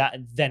 I'll do that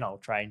and then I'll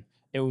train.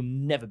 it will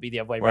never be the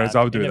other way Whereas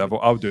around. I'll do it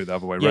the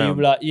other way Yeah, you'll around.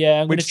 be like, yeah,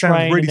 I'm going Which to train.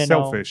 sounds really and then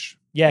I'll- selfish.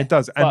 Yeah, It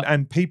does. but-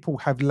 And people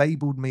have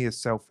labeled me as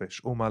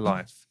selfish all my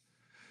life.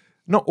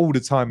 Not all the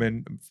time.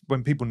 And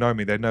when people know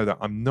me, they know that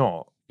I'm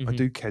not. I Mhm.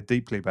 do care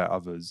deeply about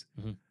others.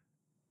 Mhm.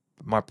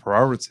 But my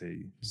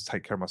priority is to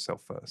take care of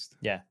myself first.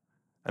 Yeah.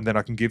 And then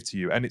I can give to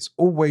you. And it's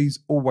always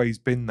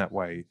been that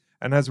way.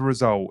 And as a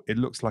result, it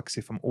looks like as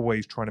if I'm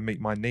always trying to meet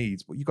my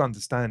needs. What you got to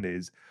understand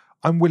is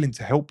I'm willing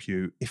to help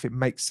you if it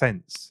makes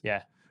sense.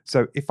 Yeah.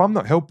 So if I'm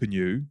not helping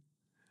you,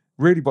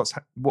 really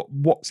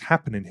what's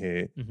happening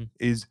here Mhm.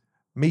 is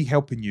me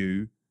helping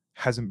you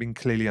hasn't been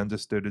clearly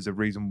understood as a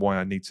reason why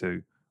I need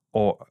to,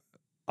 or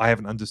I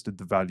haven't understood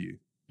the value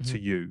to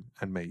Mhm. you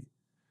and me.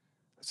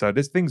 So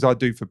there's things I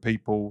do for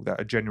people that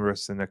are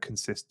generous and are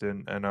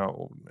consistent, and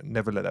I'll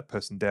never let that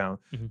person down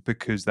Mhm.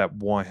 because that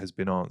why has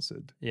been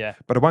answered. Yeah.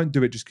 But I won't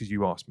do it just because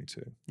you asked me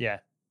to. Yeah.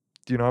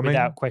 Do you know what I mean?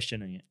 Without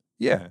questioning it.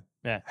 Yeah.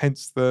 Yeah.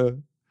 Hence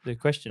the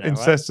question,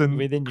 incessant right?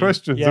 Within you.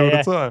 questions Yeah, all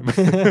yeah.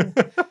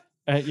 the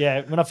time.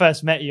 Yeah, when I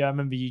first met you, I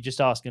remember you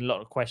just asking a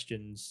lot of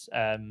questions,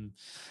 and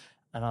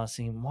I was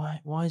thinking,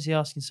 why is he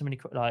asking so many?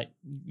 Like,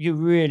 you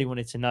really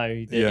wanted to know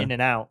the Yeah. in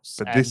and outs,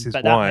 But this is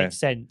but why. that makes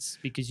sense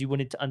because you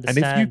wanted to And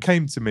understand. if you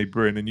came to me,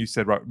 Bryn, and you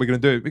said, right, we're gonna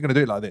do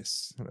it like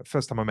this.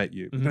 First time I met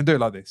you, we're Mhm. gonna do it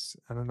like this.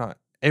 And I'm like,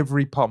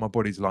 every part of my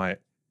body's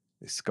like,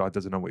 this guy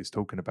doesn't know what he's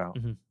talking about.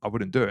 Mhm. I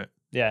wouldn't do it.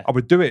 yeah, I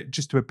would do it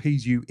just to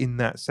appease you in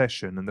that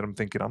session. And then I'm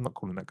thinking, I'm not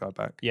calling that guy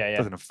back. yeah,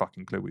 Doesn't have a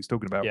fucking clue what he's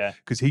talking about. yeah,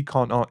 Because he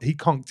can't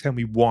tell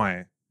me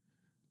why.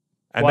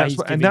 And Why that's he's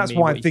what, and giving that's me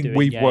why what I he's think doing.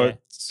 we've Yeah,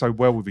 worked so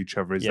well with each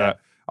other is Yeah. that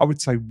I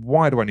would say,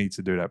 why do I need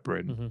to do that,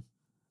 Bryn? Mhm.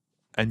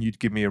 And you'd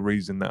give me a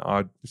reason that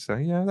I'd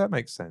say, yeah, that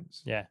makes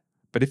sense. yeah,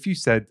 But if you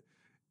said,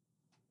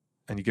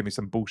 and you give me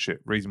some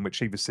bullshit reason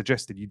which either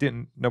suggested you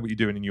didn't know what you're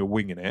doing and you're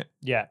winging it,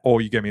 yeah,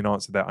 or you gave me an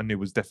answer that I knew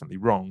was definitely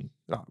wrong,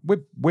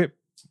 we're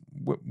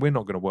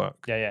not going to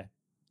work. yeah,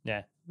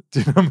 yeah. Do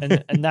you know what I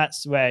mean? And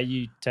that's where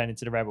you turn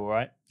into the rebel,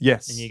 right?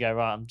 Yes. And you go,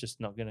 right, I'm just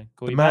not going to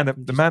call the you man back.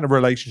 of the man of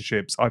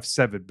relationships I've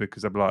severed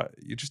because I'm like,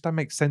 you just don't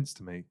make sense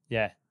to me.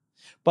 Yeah,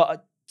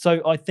 but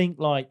so I think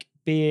like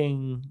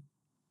being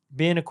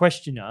a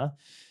questioner,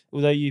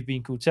 although you've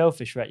been called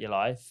selfish throughout your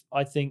life,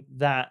 I think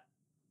that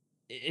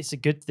it's a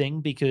good thing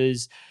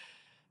because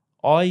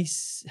I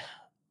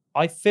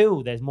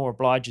feel there's more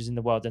obligers in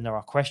the world than there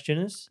are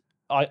questioners.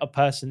 I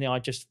personally, I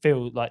just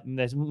feel like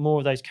there's more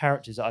of those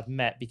characters that I've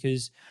met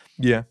because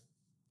Yeah.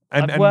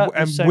 And I've worked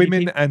with and so many women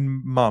people- and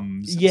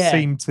mums Yeah.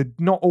 seem to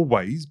not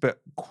always,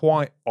 but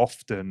quite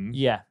often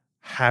yeah,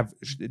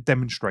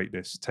 demonstrate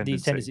this tendency.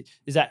 these tendencies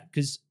is that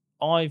because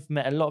I've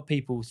met a lot of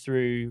people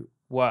through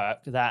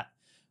work that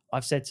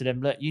I've said to them,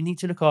 look, you need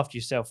to look after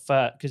yourself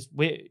first because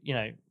we're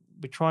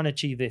trying to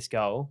achieve this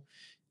goal,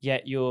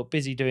 yet you're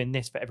busy doing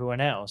this for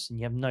everyone else and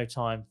you have no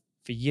time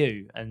for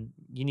you and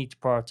you need to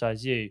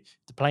prioritize you.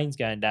 If the plane's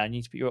going down, you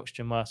need to put your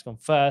oxygen mask on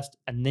first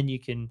and then you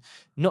can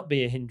not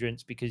be a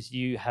hindrance because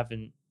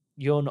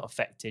you're not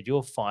affected,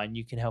 you're fine,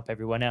 you can help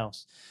everyone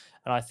else.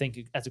 And I think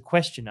as a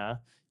questioner,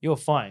 you're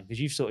fine because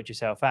you've sorted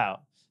yourself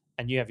out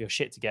and you have your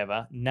shit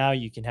together. Now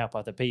you can help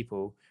other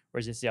people.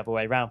 Whereas it's the other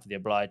way around for the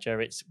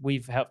obliger. It's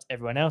we've helped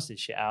everyone else's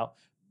shit out,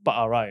 but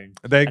our own.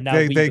 They're And now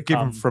we given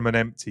become- from an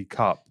empty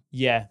cup,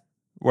 Yeah,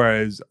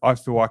 whereas I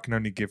feel I can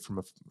only give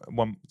from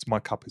one. My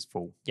cup is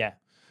full. yeah,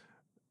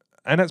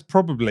 And that's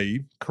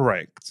probably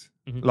correct.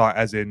 Mhm. Like,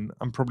 as in,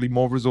 I'm probably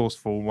more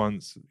resourceful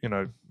once,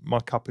 my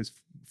cup is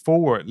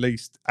full or at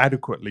least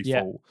adequately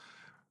Yeah. full.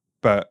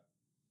 But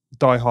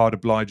diehard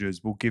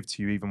obligers will give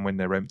to you even when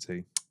they're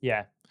empty.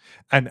 yeah,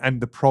 And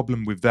the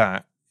problem with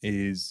that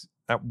is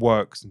that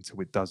works until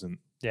it doesn't.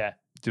 yeah,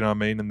 Do you know what I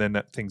mean? And then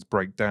that things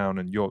break down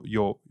and you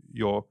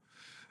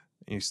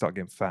start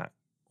getting fat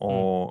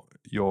or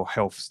your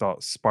health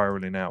starts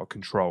spiraling out of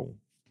control.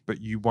 But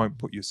you won't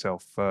put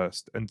yourself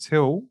first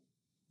until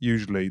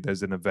usually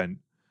there's an event.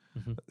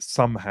 Mhm.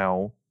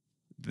 Somehow,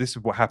 this is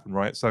what happened,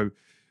 right? So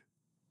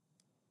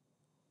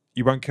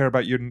you won't care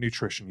about your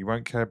nutrition, you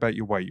won't care about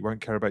your weight, you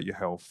won't care about your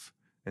health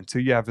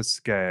until you have a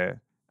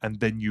scare. And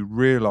then you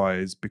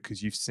realize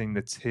because you've seen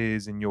the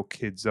tears in your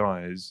kids'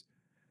 eyes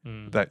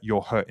Mm. that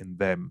you're hurting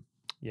them.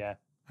 yeah.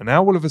 And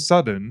now all of a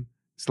sudden,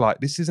 it's like,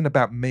 this isn't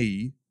about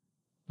me.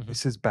 Mhm.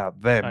 This is about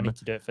I them need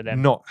to do it for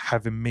them. not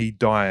having me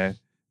die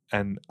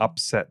and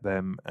upset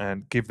them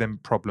and give them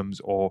problems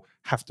or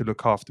have to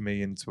look after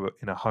me in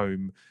a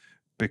home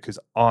because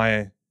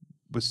I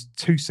was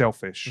too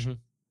selfish Mhm.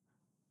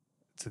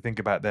 to think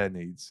about their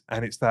needs.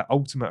 And it's that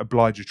ultimate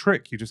obliger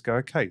trick. You just go,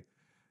 okay,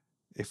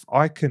 if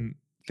I can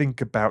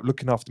think about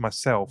looking after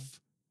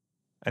myself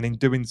and in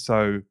doing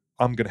so,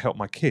 I'm going to help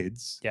my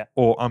kids Yeah.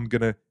 or I'm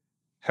going to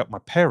help my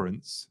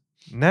parents.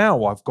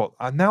 Now I've got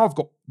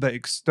the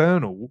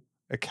external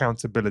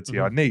accountability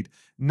I need.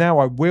 Now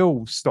I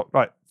will stop.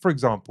 Like, for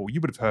example, you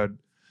would have heard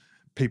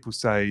people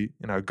say,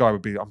 a guy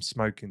would be, I'm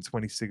smoking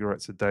 20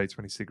 cigarettes a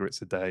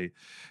day.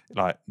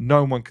 Like,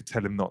 no one could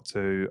tell him not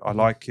to. I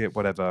like it,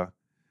 whatever.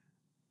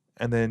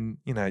 And then,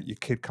 your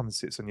kid comes and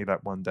sits on your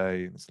lap one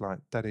day and it's like,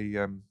 Daddy,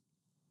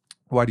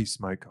 why do you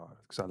smoke? Oh,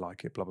 because I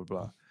like it, blah, blah,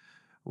 blah.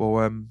 Well,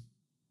 I'm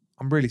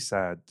really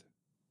sad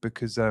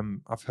because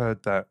I've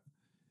heard that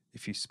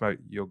if you smoke,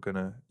 you're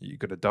gonna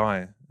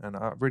die, and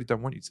I really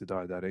don't want you to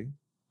die, Daddy.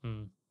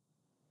 Mm.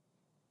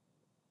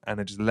 And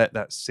I just let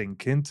that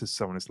sink into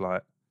someone. It's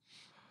like,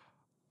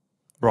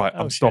 right,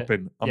 Oh, I'm shit.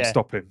 stopping. I'm Yeah.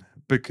 stopping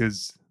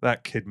because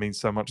that kid means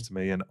so much to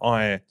me, and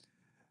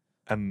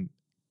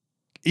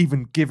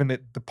even given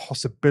it the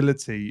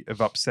possibility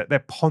of upset, they're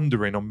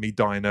pondering on me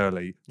dying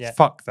early. Yeah.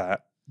 Fuck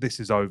that. This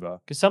is over.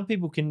 Because some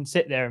people can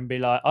sit there and be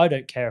like, I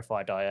don't care if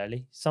I die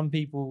early. Some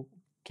people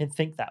can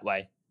think that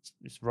way.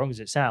 As wrong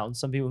as it sounds,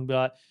 some people can be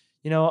like,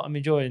 you know what, I'm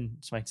enjoying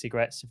smoking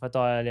cigarettes. If I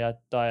die early, I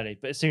die early.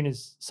 But as soon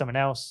as someone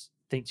else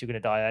thinks you're going to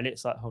die early,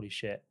 it's like, holy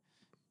shit.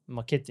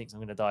 My kid thinks I'm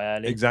going to die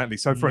early. Exactly.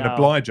 So for an Now-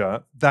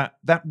 obliger,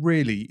 that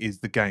really is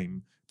the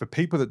game. For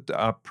people that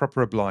are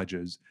proper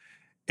obligers,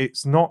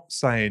 it's not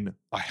saying,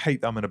 I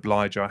hate that I'm an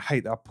obliger. I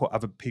hate that I put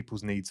other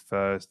people's needs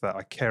first, that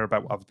I care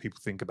about what other people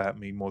think about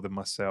me more than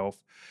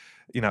myself.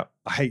 You know,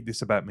 I hate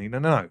this about me.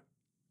 No.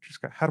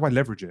 Just go, how do I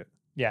leverage it?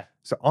 Yeah.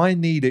 So I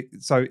need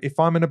it. So if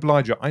I'm an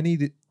obliger, I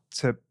need it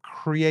to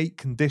create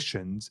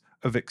conditions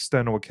of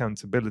external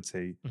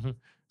accountability. Mhm.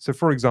 So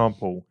for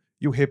example,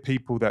 you'll hear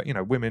people that,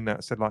 women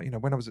that said like,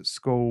 when I was at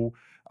school,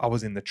 I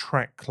was in the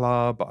track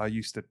club. I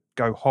used to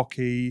go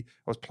hockey. I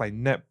was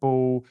playing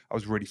netball. I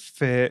was really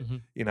fit.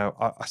 Mhm.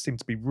 I seemed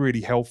to be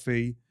really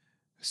healthy.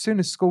 As soon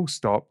as school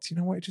stopped, you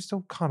know what? It just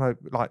all kind of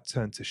like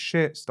turned to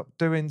shit. Stopped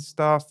doing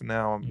stuff.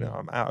 Now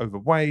I'm out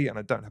overweight and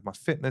I don't have my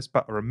fitness.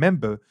 But I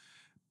remember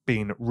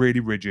being really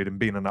rigid and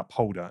being an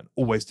upholder and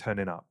always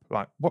turning up.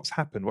 Like, what's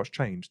happened? What's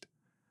changed?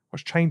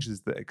 What's changed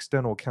is that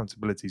external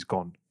accountability's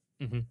gone.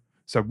 Mhm.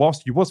 So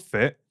whilst you was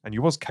fit and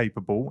you was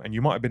capable and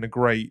you might have been a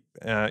great,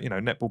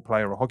 netball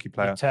player or hockey You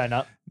player, turn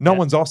up. no Yeah.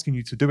 one's asking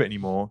you to do it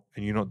anymore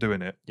and you're not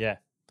doing it. Yeah.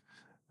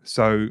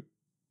 So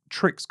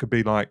tricks could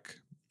be like,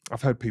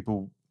 I've heard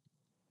people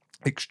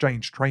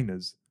exchange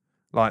trainers.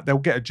 Like they'll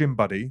get a gym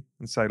buddy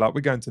and say like,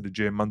 we're going to the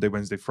gym Monday,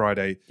 Wednesday,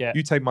 Friday. Yeah.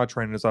 You take my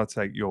trainers, I'll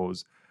take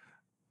yours.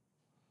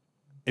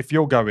 If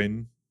you're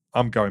going,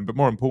 I'm going. But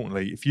more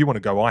importantly, if you want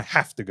to go, I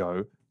have to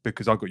go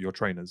because I got your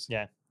trainers.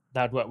 Yeah.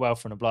 That'd work well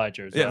for an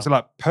obliger as Yeah, well. so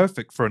like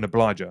perfect for an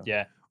obliger.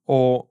 Yeah.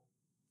 Or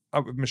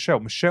Michelle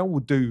will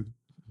do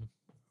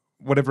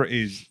whatever it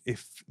is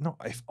if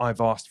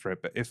I've asked for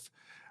it, but if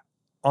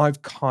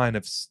I've kind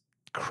of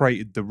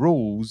created the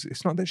rules.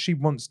 It's not that she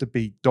wants to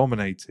be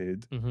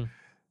dominated. Mhm.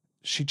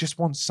 She just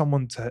wants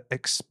someone to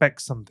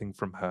expect something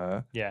from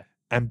her Yeah.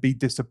 and be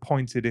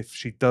disappointed if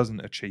she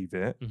doesn't achieve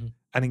it, Mhm.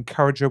 and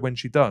encourage her when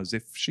she does.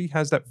 If she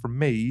has that from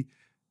me,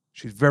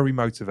 she's very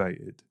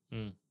motivated.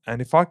 Mm.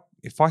 And if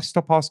I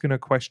stop asking her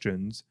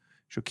questions,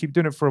 she'll keep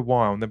doing it for a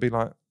while, and they'll be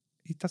like,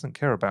 he doesn't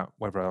care about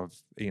whether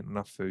I've eaten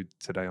enough food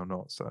today or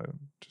not. So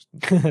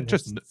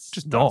just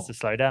Starts not, to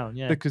slow down.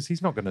 Yeah. because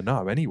he's not going to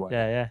know anyway.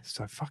 Yeah.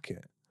 So fuck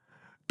it,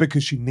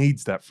 because she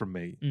needs that from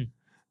me. Mm.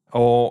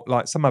 Or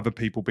like some other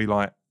people be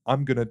like,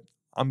 I'm gonna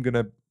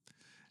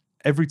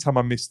every time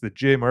I miss the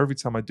gym or every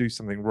time I do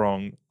something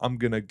wrong, I'm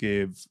gonna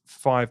give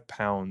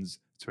 £5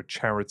 to a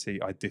charity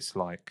I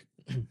dislike.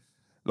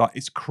 Like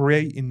it's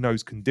creating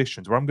those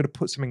conditions where I'm going to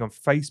put something on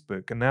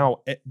Facebook and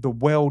now the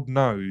world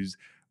knows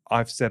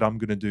I've said I'm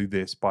going to do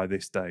this by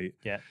this date.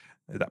 Yeah.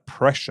 That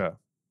pressure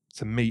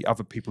to meet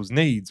other people's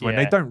needs when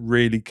they Yeah. don't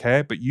really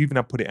care, but you've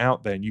now put it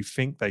out there and you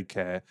think they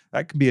care.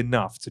 That can be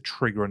enough to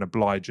trigger an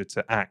obliger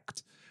to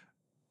act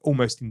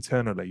almost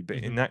internally, but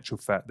in actual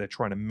fact, they're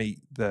trying to meet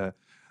the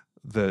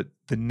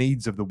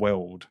needs of the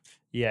world.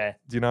 Yeah.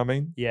 Do you know what I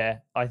mean? Yeah.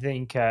 I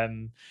think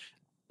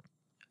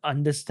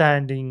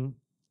understanding,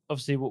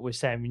 obviously, what we're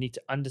saying, we need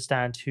to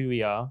understand who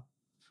we are,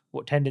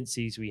 what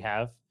tendencies we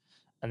have,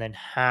 and then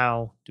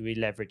how do we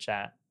leverage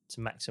that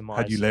to maximize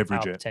How do you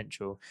leverage our it?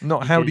 potential?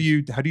 Not how do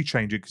Because- you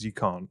change it, because you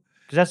can't.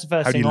 Because that's the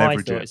first How do you thing I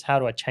leverage thought it? is, how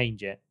do I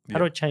change it? How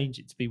do Yeah. I change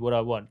it to be what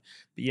I want?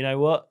 But you know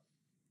what?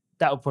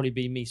 That'll probably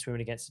be me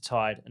swimming against the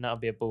tide, and that'll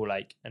be a ball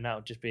ache, and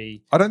that'll just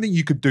be I don't think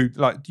you could do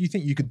do you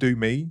think you could do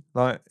me?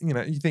 Like,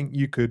 you think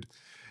you could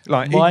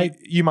My-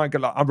 you might go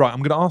like, all right, I'm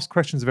going to ask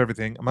questions of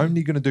everything. I'm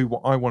only going to do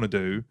what I want to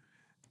do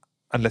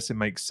unless it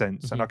makes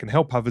sense. And I can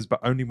help others, but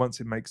only once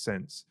it makes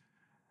sense.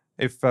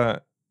 If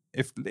that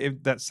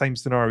same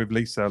scenario with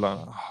Lisa, like,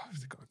 oh,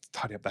 I've got to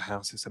tidy up the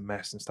house, it's a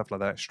mess and stuff like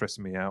that, it's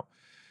stressing me out.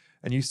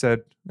 And you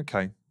said,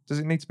 okay, does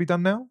it need to be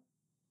done now?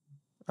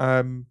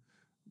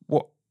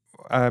 What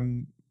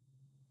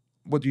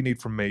do you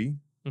need from me?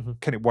 Mhm.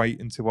 Can it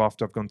wait until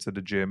after I've gone to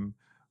the gym?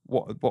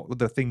 What are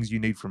the things you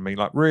need from me?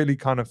 Like really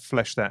kind of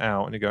flesh that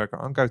out, and you go,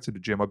 I'll go to the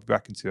gym. I'll be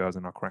back in 2 hours,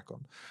 and I'll crack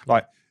on. Yeah.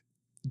 Like,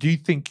 do you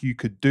think you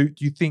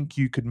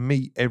could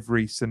meet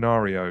every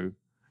scenario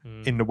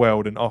in the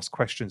world and ask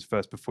questions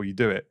first before you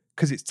do it?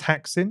 Because it's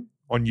taxing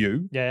on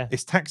you. Yeah.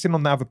 It's taxing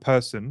on the other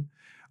person.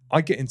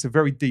 I get into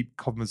very deep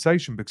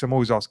conversation because I'm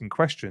always asking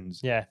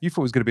questions. Yeah. You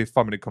thought it was going to be a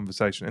 5-minute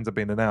conversation, it ends up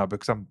being an hour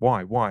because I'm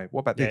why?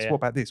 What about this? Yeah. What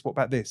about this? What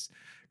about this?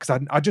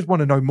 Because I just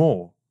want to know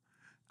more.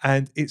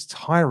 And it's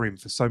tiring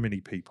for so many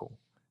people.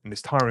 And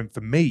it's tiring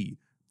for me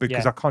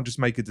because Yeah. I can't just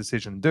make a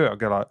decision and do it. I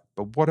go like,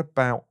 but what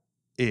about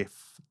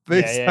if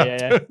this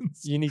Yeah.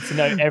 happens. You need to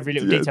know every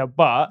little Yeah. detail,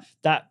 but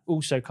that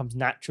also comes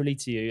naturally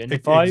to you. And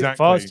if I was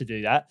Exactly. to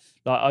do that,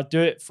 like I'd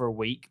do it for a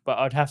week, but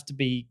I'd have to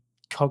be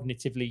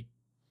cognitively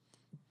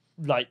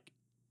like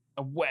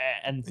aware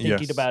and thinking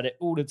Yes. about it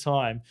all the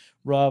time,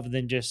 rather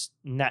than just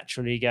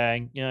naturally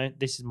going,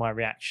 this is my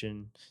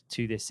reaction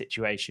to this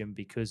situation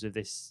because of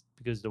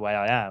the way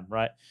I am,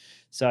 right?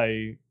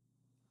 So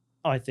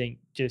I think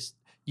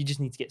you just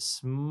need to get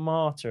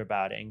smarter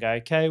about it and go,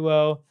 okay,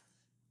 well,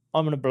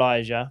 I'm an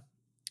obliger.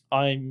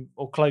 I'm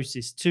or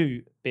closest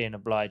to being an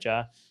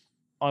obliger.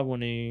 I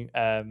want to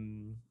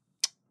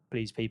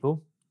please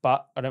people,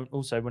 but I don't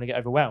also want to get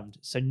overwhelmed.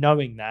 So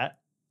knowing that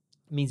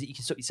means that you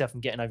can stop yourself from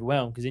getting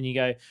overwhelmed, because then you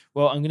go,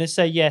 well, I'm going to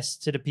say yes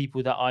to the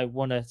people that I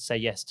want to say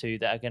yes to,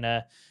 that are going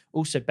to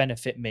also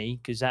benefit me,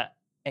 because that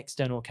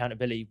external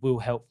accountability will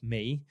help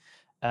me.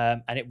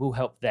 And it will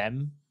help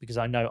them, because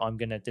I know I'm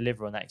going to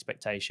deliver on that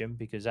expectation,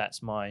 because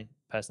that's my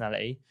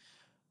personality.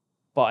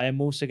 But I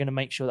am also going to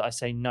make sure that I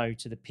say no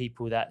to the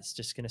people that's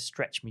just going to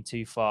stretch me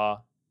too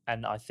far.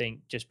 And I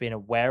think just being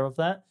aware of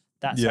that's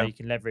how Yeah. you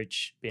can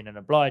leverage being an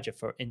obliger,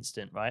 for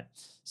instance, right?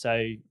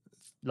 So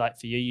like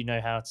for you, you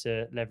know how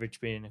to leverage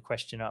being a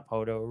question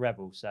upholder or a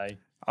rebel. So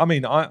I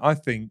mean, I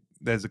think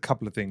there's a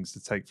couple of things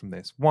to take from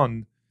this.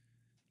 One,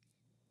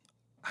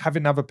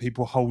 having other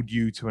people hold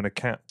you to an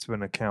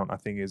account, I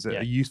think is Yeah.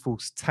 a useful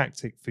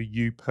tactic for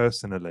you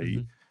personally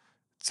Mhm.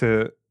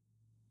 to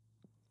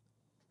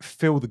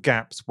fill the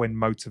gaps when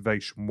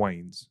motivation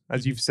wanes.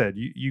 As Mhm. you've said,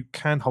 you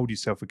can hold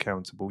yourself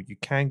accountable, you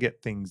can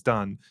get things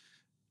done,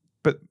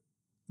 but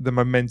the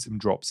momentum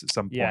drops at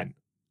some Yeah. point,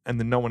 and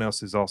then no one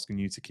else is asking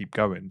you to keep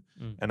going.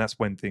 Mm. And that's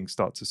when things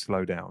start to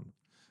slow down.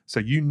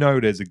 So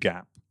there's a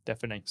gap.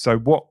 Definitely. So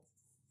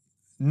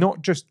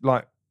not just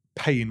like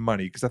paying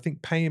money, because I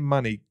think paying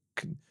money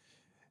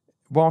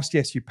whilst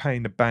yes, you're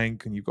paying the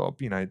bank and you've got,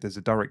 there's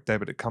a direct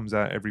debit that comes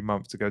out every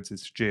month to go to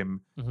this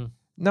gym. Mhm.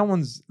 No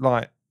one's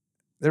like,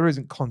 there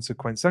isn't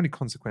consequence, only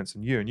consequence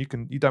on you, and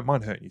you don't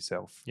mind hurting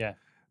yourself. Yeah.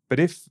 But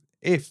if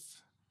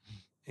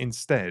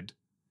instead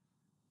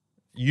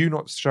you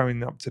not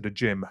showing up to the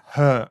gym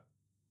hurt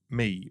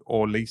me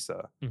or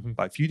Lisa, Mhm.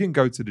 like if you didn't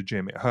go to the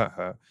gym, it hurt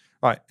her.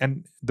 Right.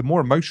 And the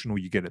more emotional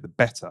you get it, the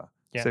better.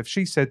 Yeah. So if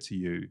she said to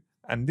you,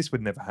 and this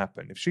would never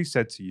happen, if she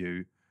said to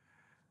you,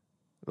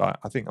 like,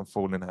 I think I'm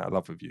falling out of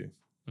love with you,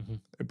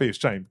 Mhm. it'd be a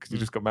shame because you Mm.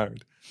 just got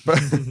married.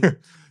 But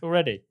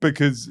Already.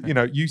 because,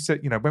 you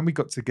said, when we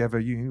got together,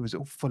 you was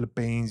all full of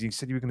beans. You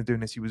said you were going to do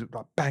this. You was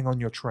like bang on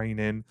your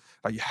training.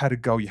 Like you had a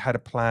goal, you had a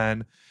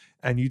plan,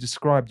 and you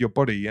described your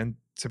body. And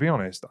to be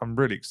honest, I'm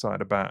really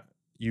excited about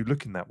you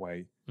looking that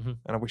way. Mhm.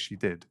 And I wish you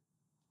did,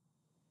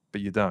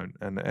 but you don't.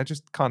 And it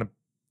just kind of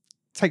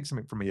takes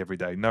something from me every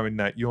day, knowing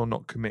that you're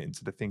not committing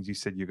to the things you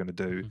said you're going to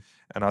do. Mhm.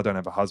 And I don't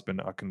have a husband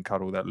that I can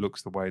cuddle that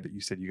looks the way that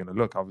you said you're going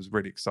to look. I was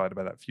really excited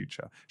about that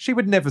future. She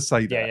would never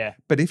say that. Yeah.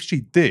 But if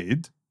she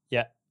did,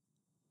 Yeah.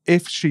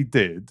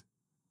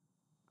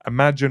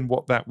 imagine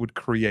what that would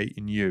create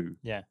in you.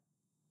 Yeah.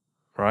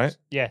 Right?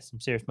 Yeah. Some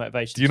serious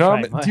motivation. Do you know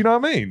what I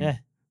mean? Yeah.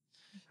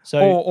 So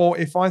Or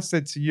if I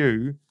said to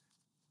you,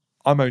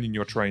 I'm owning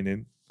your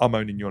training, I'm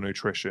owning your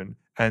nutrition,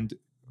 and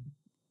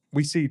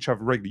we see each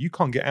other regularly. You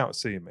can't get out of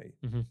seeing me.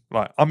 Mhm.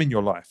 Like I'm in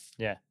your life.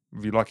 Yeah.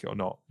 If you like it or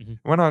not.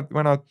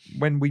 Mhm.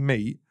 When we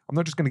meet, I'm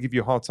not just going to give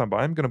you a hard time, but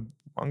I'm going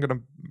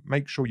to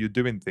make sure you're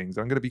doing things.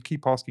 I'm going to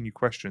keep asking you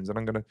questions, and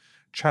I'm going to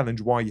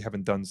challenge why you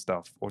haven't done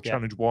stuff, or Yeah.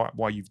 challenge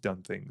why you've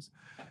done things.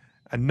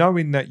 And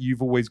knowing that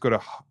you've always got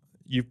to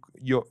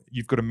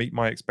you've got to meet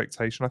my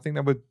expectation, I think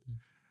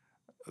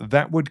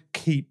that would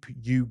keep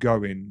you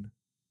going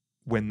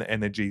when the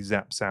energy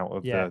zaps out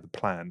of Yeah. the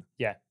plan.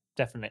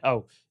 definitely.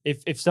 Oh,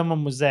 if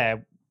someone was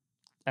there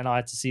and I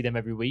had to see them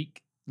every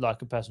week,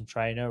 like a personal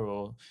trainer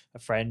or a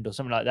friend or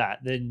something like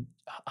that, then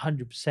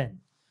 100%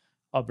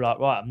 I'd be like,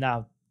 right, I'm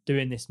now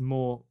doing this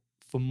more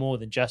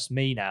than just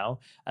me now,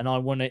 and I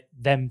want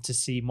them to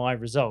see my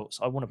results.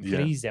 I want to Yeah.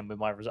 please them with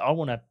my results. I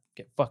want to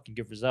get fucking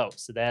good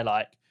results, so they're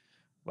like,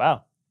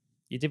 wow,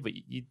 you did what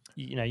you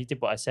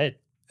did what I said.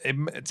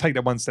 Take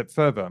that one step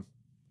further.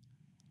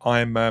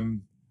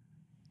 I'm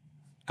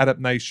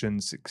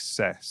Adaptation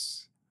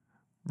success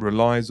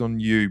relies on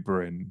you,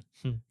 Bryn,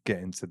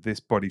 getting to this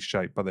body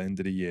shape by the end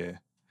of the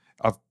year.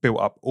 I've built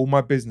up all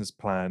my business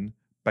plan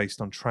based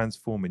on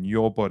transforming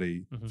your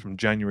body from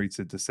January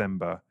to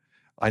December.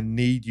 I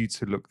need you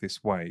to look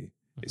this way.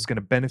 It's going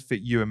to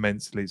benefit you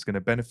immensely. It's going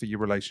to benefit your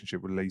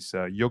relationship with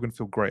Lisa. You're going to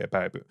feel great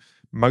about it. But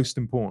most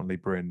importantly,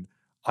 Bryn,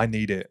 I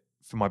need it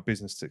for my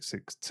business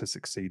to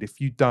succeed.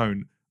 If you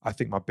don't, I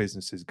think my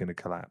business is going to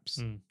collapse.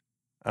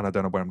 And I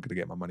don't know where I'm going to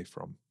get my money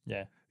from.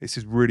 Yeah. This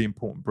is really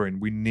important, Bryn.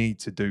 We need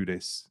to do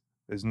this.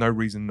 There's no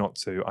reason not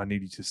to. I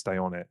need you to stay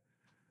on it.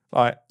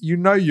 Like, you're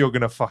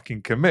going to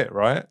fucking commit,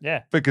 right?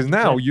 Yeah. Because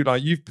now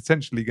 100%. you've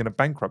potentially going to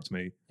bankrupt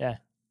me. Yeah.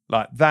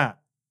 Like, that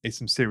is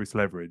some serious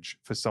leverage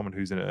for someone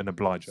who's an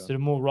obliger. So the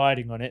more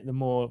riding on it, the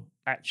more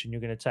action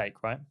you're going to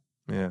take, right?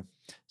 Yeah.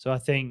 So I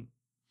think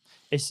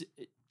it's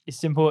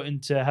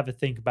important to have a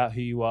think about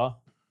who you are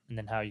and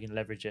then how you can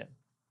leverage it.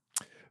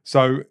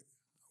 So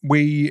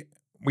we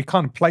we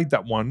kind of played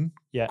that one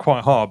Yeah.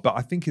 quite hard, but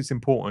I think it's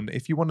important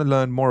if you want to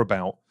learn more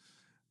about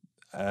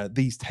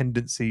these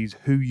tendencies,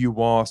 who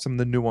you are, some of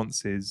the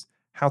nuances,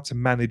 how to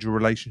manage a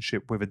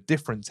relationship with a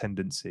different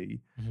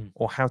tendency,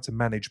 or how to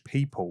manage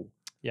people.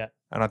 Yeah.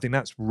 And I think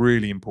that's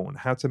really important.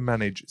 How to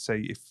manage,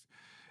 say, if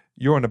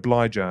you're an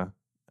obliger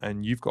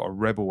and you've got a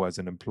rebel as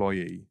an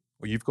employee,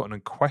 or you've got an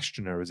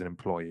unquestioner as an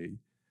employee,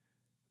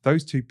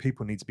 those two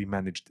people need to be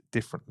managed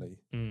differently.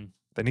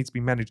 They need to be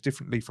managed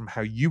differently from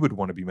how you would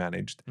want to be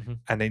managed,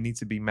 and they need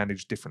to be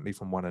managed differently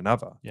from one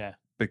another. Yeah.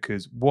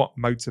 Because what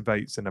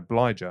motivates an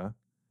obliger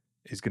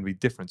is going to be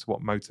different to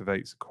what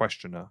motivates a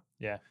questioner.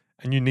 Yeah.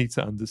 And you need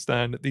to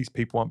understand that these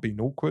people aren't being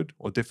awkward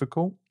or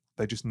difficult.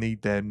 They just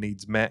need their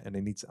needs met, and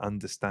they need to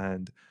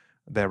understand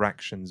their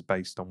actions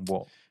based on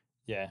what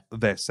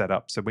they're set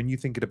up. So when you're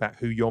thinking about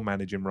who you're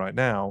managing right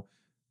now,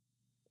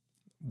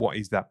 what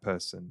is that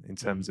person in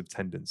terms of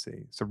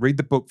tendency? So read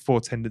the book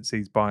 4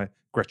 Tendencies by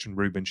Gretchen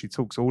Rubin. She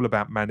talks all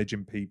about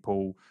managing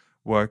people,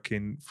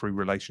 working through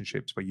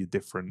relationships where you're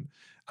different,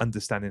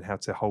 understanding how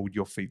to hold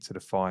your feet to the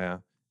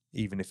fire,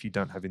 even if you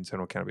don't have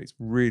internal accountability. It's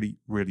really,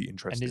 really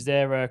interesting. And is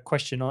there a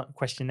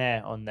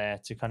questionnaire on there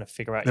to kind of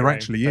figure out There your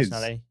actually own is.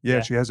 personality?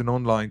 Yeah, she has an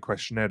online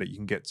questionnaire that you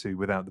can get to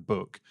without the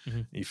book.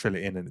 Mhm. You fill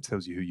it in and it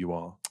tells you who you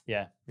are.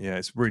 Yeah. Yeah,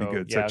 it's really Cool.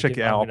 good. Yeah, So I'll check give-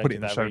 it I'm out. I'll gonna put it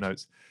give in the that a show read.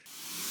 notes.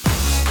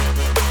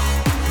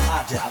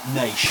 Adapt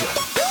Nation.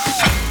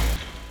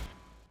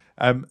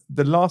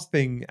 The last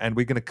thing, and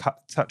we're going to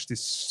touch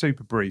this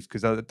super brief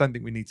because I don't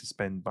think we need to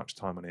spend much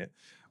time on it,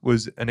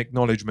 was an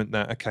acknowledgement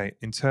that, okay,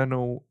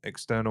 internal,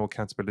 external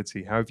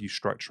accountability, however you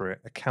structure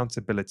it,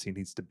 accountability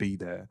needs to be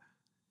there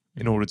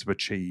in order to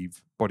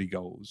achieve body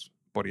goals,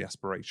 body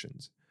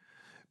aspirations.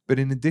 But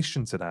in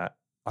addition to that,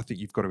 I think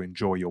you've got to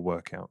enjoy your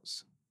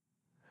workouts.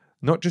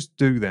 Not just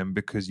do them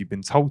because you've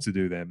been told to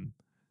do them,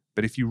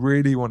 but if you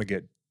really want to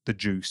get the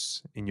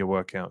juice in your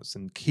workouts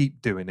and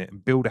keep doing it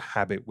and build a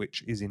habit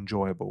which is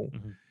enjoyable,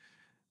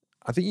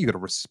 I think you've got to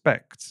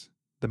respect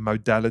the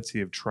modality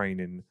of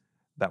training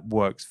that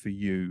works for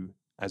you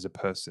as a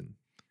person.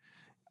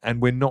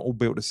 And we're not all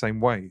built the same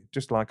way.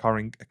 Just like our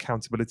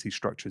accountability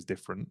structure is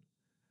different,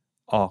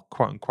 our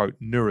quote unquote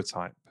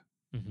neurotype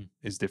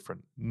is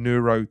different.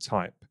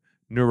 Neurotype,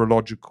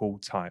 neurological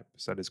type.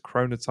 So there's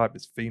chronotype,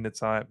 there's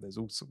phenotype, there's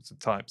all sorts of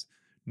types.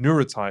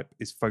 Neurotype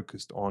is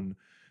focused on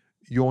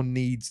your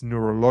needs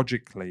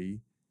neurologically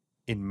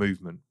in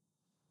movement.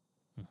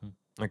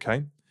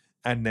 Okay.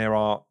 And there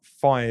are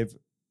 5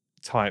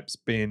 types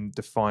being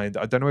defined.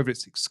 I don't know if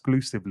it's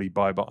exclusively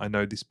by, but I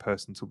know this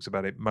person talks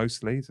about it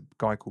mostly. It's a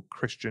guy called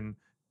Christian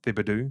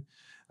Thibaudeau.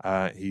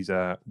 He's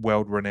a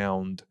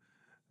world-renowned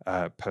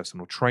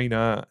personal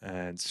trainer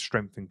and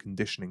strength and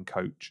conditioning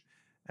coach.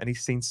 And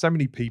he's seen so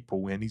many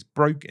people, and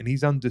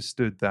he's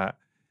understood that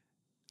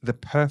the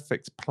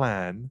perfect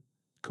plan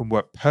can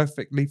work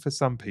perfectly for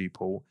some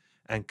people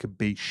and could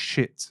be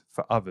shit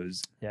for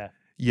others. Yeah.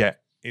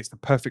 Yet it's the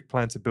perfect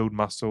plan to build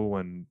muscle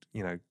and,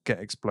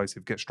 get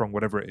explosive, get strong,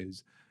 whatever it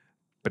is,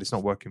 but it's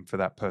not working for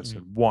that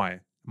person.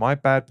 Why? Am I a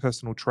bad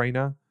personal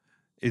trainer?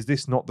 Is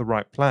this not the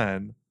right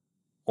plan?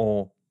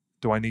 Or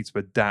do I need to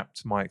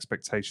adapt my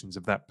expectations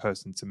of that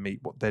person to meet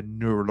what their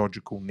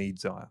neurological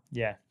needs are?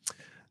 Yeah.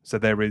 So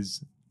there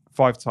is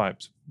 5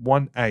 types.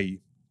 1A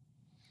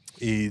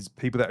is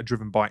people that are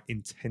driven by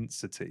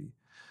intensity.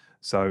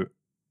 So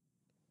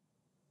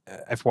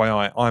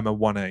FYI, I'm a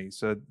 1A.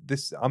 So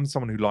I'm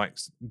someone who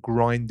likes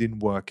grinding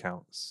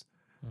workouts,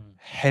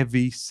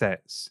 heavy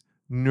sets,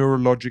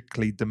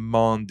 neurologically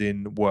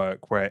demanding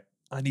work where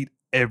I need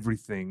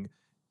everything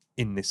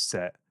in this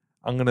set.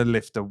 I'm going to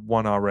lift a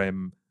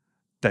 1RM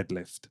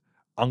deadlift.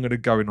 I'm going to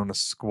go in on a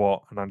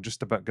squat and I'm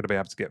just about going to be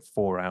able to get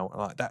 4 out.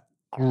 Like that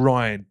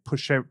grind,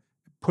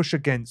 push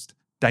against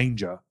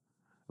danger,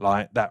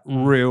 like that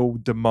real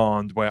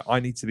demand where I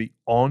need to be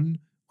on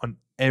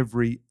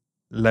every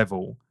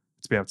level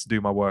to be able to do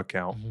my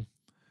workout.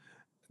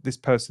 This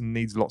person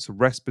needs lots of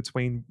rest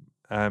between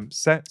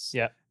sets.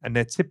 Yeah. And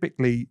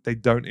they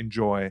don't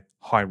enjoy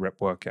high rep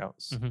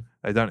workouts.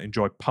 They don't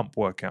enjoy pump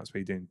workouts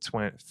where you're doing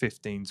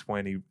 15,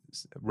 20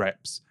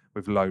 reps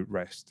with low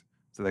rest.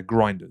 So they're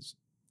grinders.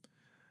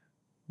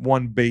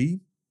 1B.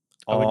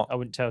 I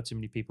wouldn't tell too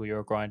many people you're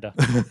a grinder.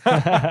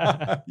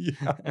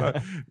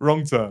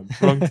 Wrong term.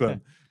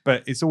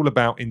 But it's all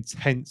about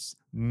intense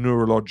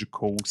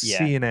neurological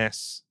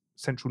CNS,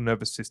 central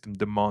nervous system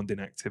demanding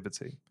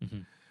activity.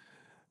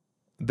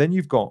 Then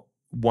you've got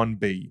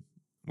 1B,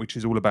 which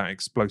is all about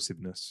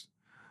explosiveness.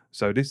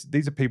 So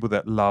these are people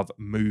that love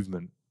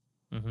movement.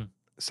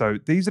 So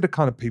these are the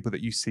kind of people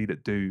that you see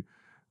that do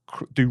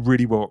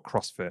really well at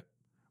CrossFit,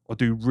 or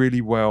do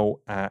really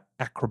well at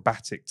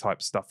acrobatic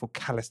type stuff, or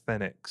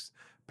calisthenics.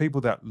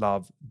 People that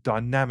love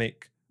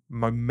dynamic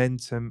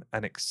momentum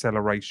and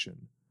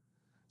acceleration.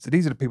 So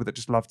these are the people that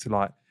just love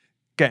to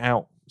get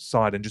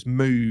outside and just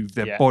move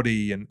their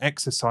body and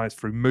exercise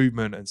through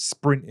movement and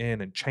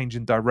sprinting and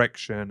changing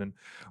direction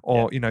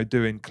or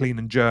doing clean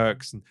and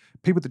jerks, and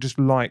people that just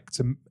like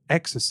to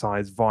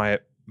exercise via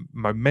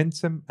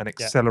momentum and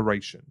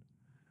acceleration.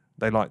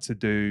 They like to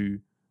do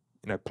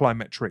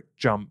plyometric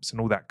jumps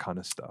and all that kind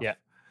of stuff. Yeah.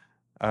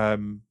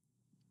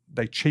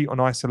 They cheat on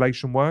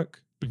isolation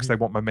work because they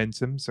want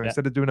momentum. So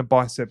instead of doing a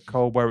bicep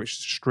curl where it's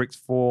strict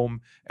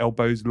form,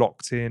 elbows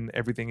locked in,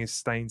 everything is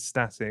staying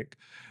static,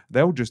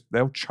 they'll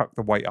chuck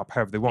the weight up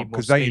however they want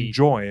because they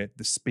enjoy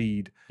the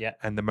speed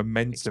and the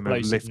momentum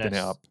of lifting it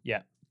up.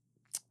 Yeah.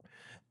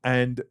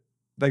 And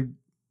they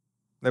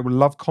will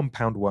love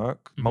compound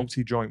work,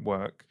 multi-joint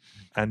work,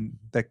 and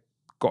they've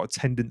got a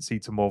tendency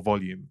to more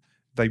volume.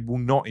 They will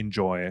not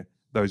enjoy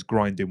those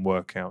grinding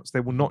workouts. They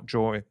will not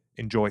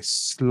enjoy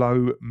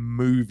slow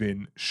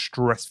moving,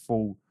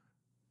 stressful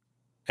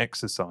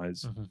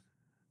exercise.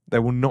 They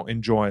will not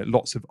enjoy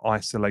lots of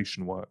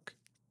isolation work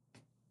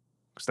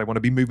because they want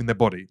to be moving their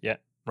body. Yeah.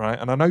 Right.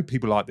 And I know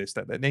people like this,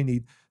 that they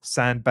need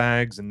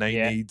sandbags and they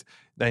need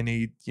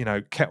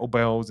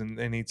kettlebells and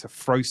they need to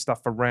throw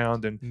stuff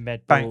around and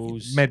med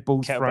balls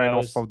thrown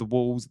off of the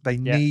walls. They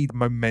need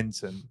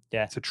momentum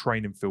to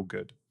train and feel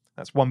good.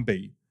 That's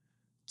 1B.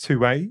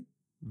 2A,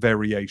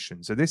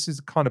 variation. So this is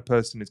the kind of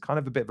person who's kind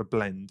of a bit of a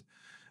blend.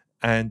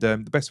 And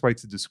the best way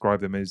to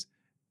describe them is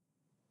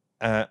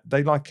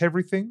they like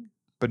everything,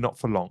 but not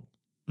for long.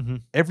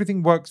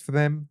 Everything works for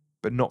them,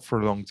 but not for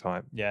a long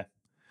time. Yeah.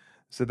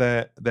 So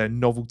they're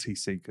novelty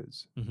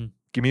seekers.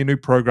 Give me a new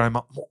program,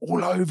 I'm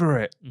all over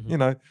it.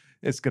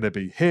 It's going to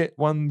be hit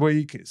one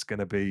week. It's going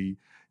to be,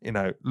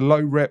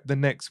 low rep the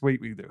next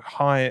week. We do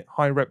high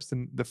reps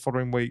the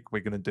following week.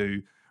 We're going to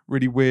do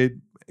really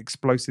weird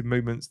explosive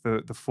movements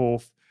the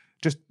fourth.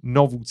 Just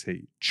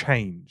novelty,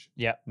 change,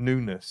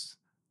 newness.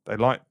 They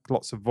like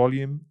lots of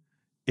volume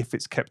if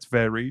it's kept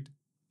varied.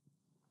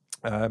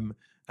 And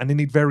they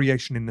need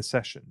variation in the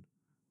session,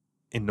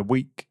 in the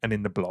week and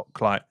in the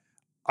block. Like,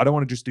 I don't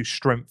want to just do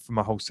strength for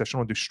my whole session. I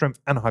want to do strength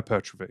and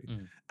hypertrophy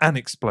and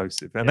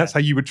explosive. And that's how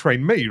you would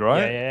train me,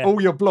 right? Yeah.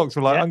 All your blocks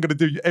were like, I'm going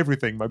to do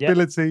everything.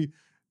 Mobility,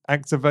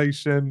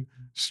 activation,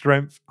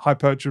 strength,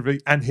 hypertrophy,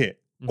 and HIIT.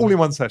 All in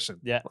one session.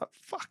 Yeah. Like,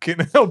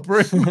 fucking hell,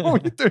 Bryn, what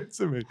are you doing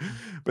to me?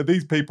 But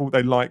these people,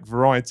 they like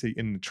variety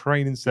in the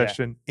training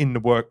session, in the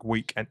work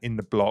week, and in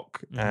the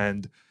block.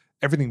 And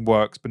everything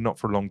works, but not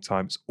for a long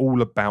time. It's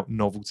all about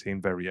novelty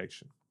and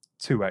variation.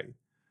 2A.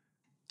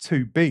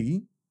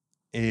 2B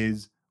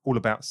is all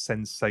about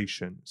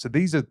sensation. So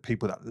these are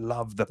people that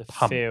love the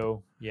pump.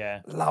 Feel,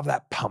 love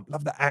that pump.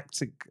 Love the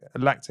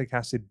lactic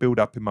acid build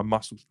up in my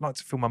muscles. Like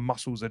to feel my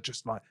muscles are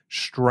just like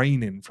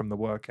straining from the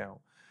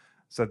workout.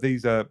 So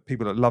these are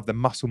people that love the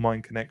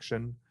muscle-mind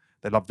connection.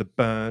 They love the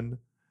burn.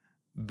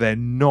 They're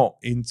not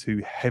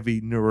into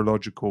heavy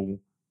neurological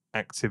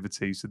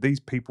activity. So these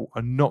people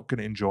are not going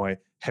to enjoy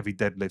heavy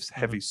deadlifts,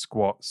 heavy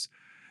squats,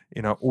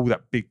 all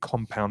that big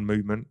compound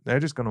movement. They're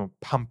just going to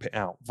pump it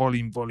out.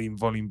 Volume,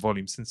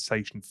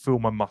 sensation, feel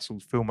my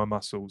muscles,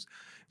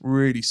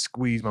 really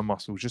squeeze my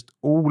muscles. Just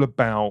all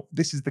about,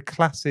 this is the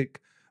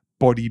classic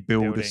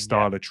bodybuilder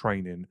style of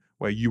training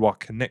where you are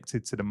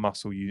connected to the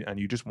muscle and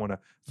you just want to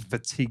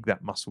fatigue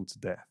that muscle to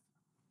death.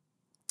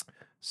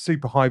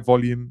 Super high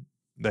volume,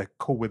 they're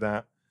cool with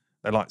that.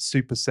 They like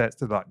supersets,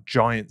 they like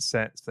giant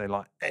sets, they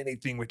like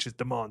anything which is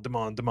demand,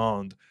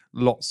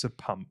 lots of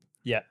pump.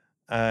 Yeah.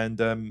 And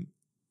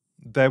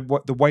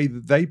the way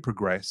that they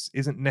progress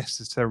isn't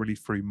necessarily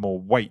through more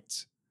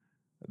weight.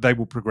 They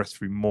will progress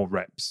through more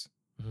reps.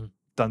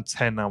 Done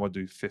 10, I want to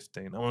do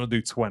 15. I want to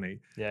do 20.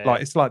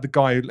 It's like the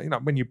guy,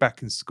 when you're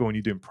back in school and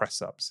you're doing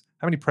press ups.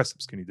 How many press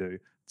ups can you do?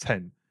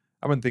 10.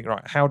 I wouldn't think,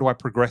 right, how do I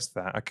progress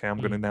that? Okay, I'm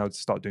going to now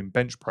start doing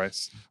bench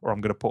press, or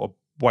I'm going to put a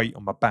weight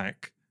on my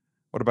back.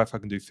 What about if I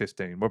can do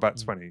 15? What about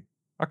 20?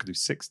 I could do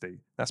 60.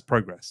 That's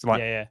progress.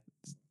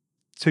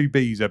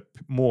 2Bs are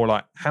more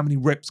like, how many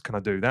reps can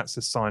I do? That's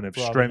a sign of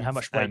strength. How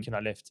much weight can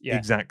I lift? Yeah.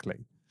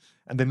 Exactly.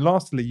 And then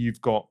lastly,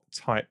 you've got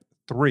type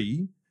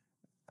 3.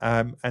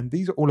 And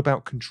these are all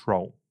about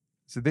control.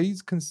 So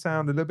these can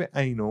sound a little bit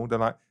anal.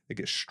 They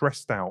get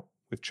stressed out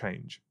with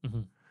change.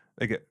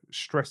 They get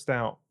stressed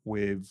out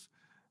with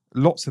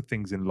lots of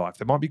things in life.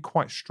 They might be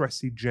quite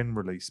stressy,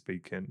 generally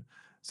speaking.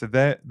 So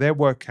their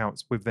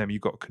workouts with them,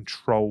 you've got to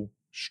control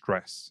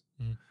stress.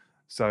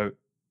 So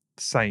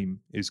same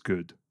is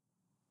good.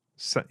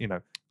 So,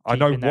 I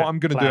know what I'm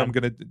going to do. I'm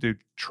going to do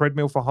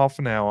treadmill for half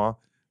an hour.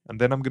 And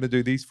then I'm going to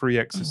do these 3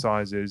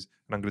 exercises,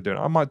 and I'm going to do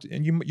it.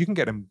 And you can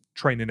get them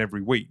training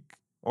every week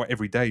or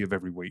every day of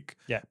every week,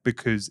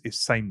 because it's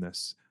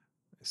sameness.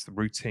 It's the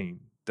routine,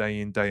 day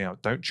in, day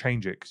out. Don't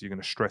change it because you're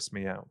going to stress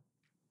me out.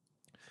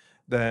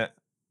 They're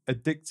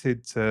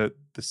addicted to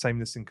the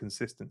sameness and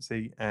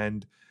consistency,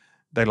 and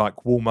they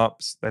like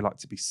warm-ups. They like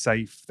to be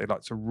safe. They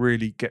like to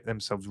really get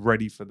themselves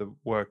ready for the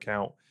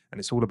workout, and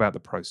it's all about the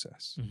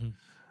process.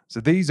 So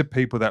these are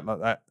people that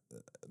like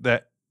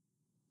that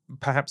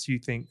perhaps you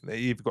think they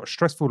either got a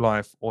stressful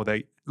life or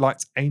they like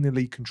to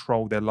anally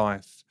control their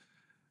life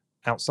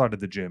outside of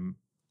the gym.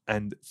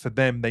 And for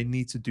them, they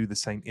need to do the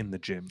same in the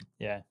gym.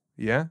 Yeah.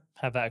 Yeah?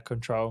 Have that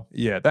control.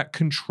 Yeah, that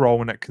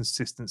control and that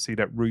consistency,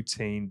 that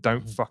routine.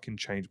 Don't fucking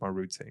change my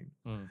routine.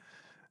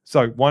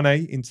 So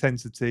 1A,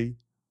 intensity.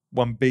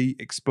 1B,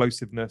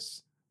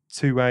 explosiveness.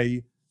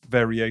 2A,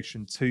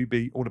 variation.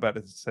 2B, all about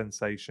the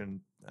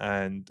sensation.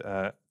 and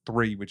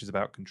 3, which is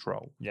about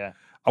control. Yeah.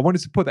 I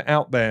wanted to put that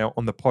out there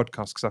on the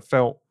podcast because I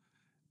felt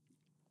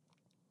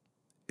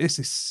this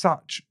is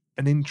such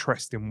an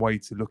interesting way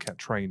to look at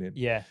training.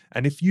 Yeah.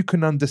 And if you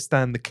can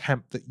understand the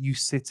camp that you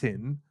sit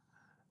in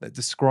that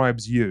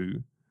describes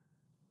you,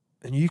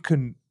 and you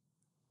can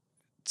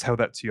tell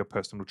that to your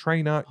personal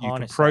trainer, you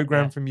can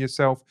program from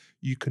yourself,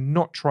 you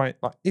cannot try it.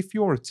 Like if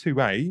you're a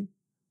 2A,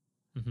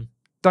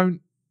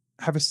 don't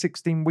have a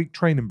 16-week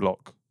training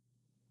block.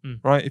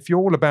 Right? If you're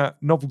all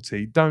about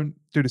novelty, don't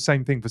do the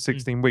same thing for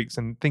 16 weeks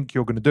and think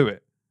you're going to do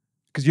it,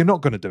 because you're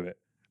not going to do it.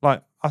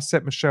 Like I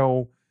set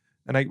Michelle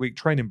an 8-week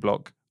training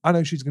block. I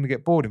know she's going to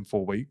get bored in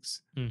 4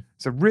 weeks.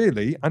 So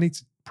really, I need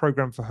to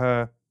program for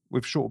her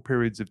with short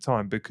periods of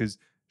time because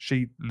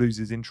she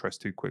loses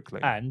interest too quickly.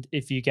 And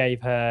if you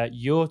gave her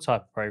your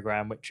type of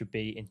program, which would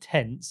be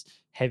intense,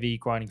 heavy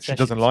grinding sessions,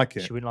 she doesn't like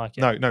it. She wouldn't like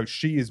it. No,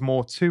 she is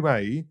more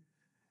 2A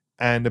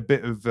and a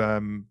bit of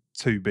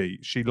 2B.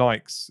 She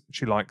likes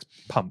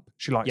pump.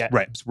 She likes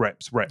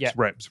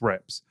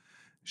reps.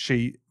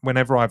 She,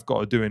 whenever I've got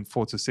her doing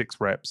 4 to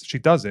 6 reps, she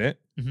does it.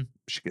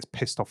 She gets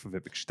pissed off of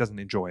it because she doesn't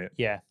enjoy it.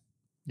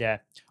 Yeah.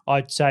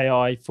 I'd say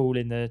I fall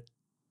in the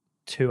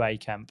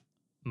 2A camp,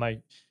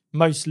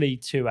 mostly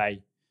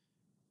 2A.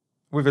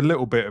 With a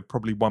little bit of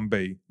probably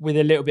 1B. With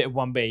a little bit of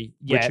 1B.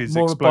 Yeah, which is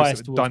more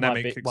biased towards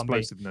dynamic 1B.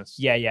 explosiveness.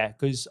 Yeah.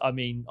 Because, I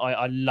mean,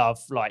 I love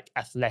like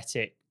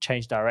athletic,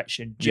 change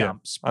direction,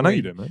 jumps, I know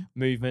you do, man.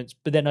 movements.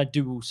 But then I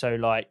do also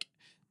like,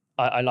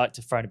 I like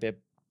to throw in a bit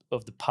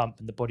of the pump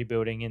and the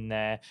bodybuilding in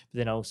there. But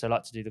then I also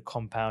like to do the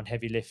compound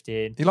heavy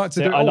lifting. You like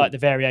to do it I all. like the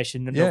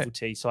variation and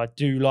novelty. So I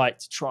do like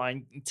to try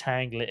and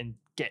tangle it and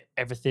get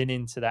everything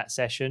into that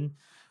session.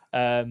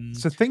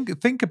 So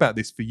think about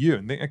this for you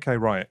and think, okay,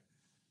 right.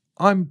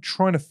 I'm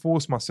trying to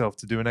force myself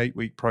to do an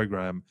 8-week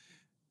program.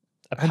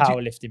 A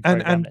powerlifting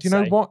program. And you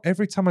know what?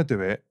 Every time I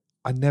do it,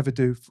 I never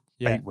do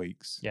 8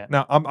 weeks. Yeah.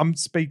 Now I'm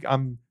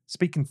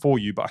speaking for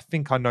you, but I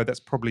think I know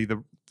that's probably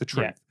the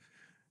truth. Yeah.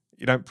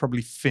 You don't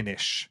probably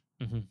finish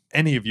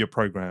any of your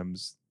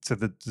programs to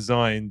the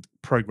designed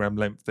program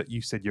length that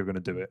you said you're going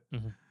to do it.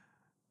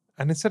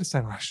 And instead of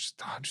saying,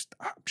 I'm just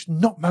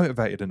not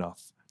motivated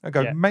enough, I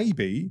go,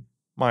 maybe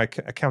my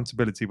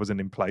accountability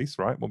wasn't in place,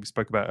 right? What we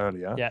spoke about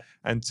earlier. Yeah.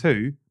 And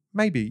 2,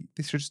 maybe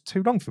this is just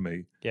too long for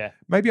me. Yeah.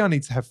 Maybe I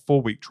need to have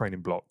 4-week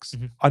training blocks.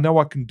 I know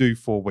I can do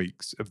 4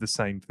 weeks of the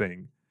same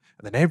thing.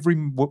 And then every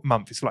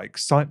month it's like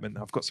excitement.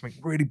 I've got something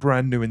really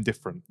brand new and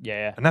different.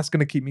 Yeah. And that's going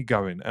to keep me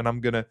going. And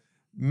I'm going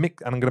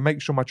to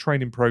make sure my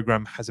training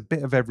program has a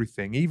bit of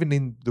everything. Even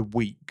in the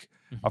week,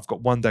 I've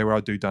got one day where I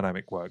do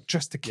dynamic work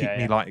just to keep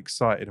me like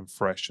excited and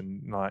fresh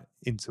and like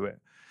into it.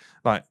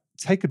 Like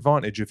take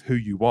advantage of who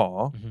you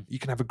are. You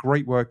can have a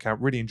great workout,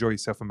 really enjoy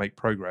yourself and make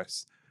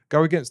progress.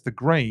 Go against the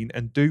grain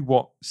and do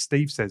what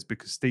Steve says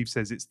because Steve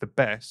says it's the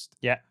best.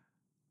 Yeah.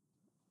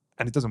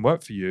 And it doesn't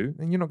work for you,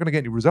 and you're not going to get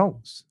any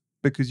results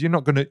because you're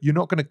not going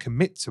to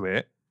commit to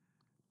it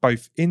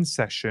both in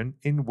session,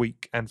 in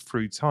week, and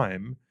through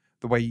time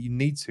the way you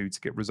need to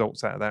get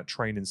results out of that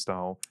training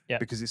style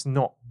because it's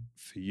not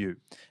for you.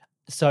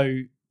 So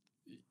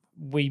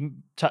we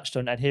touched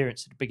on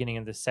adherence at the beginning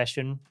of the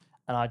session,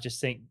 and I just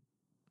think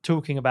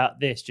talking about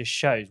this just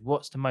shows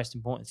what's the most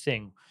important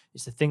thing.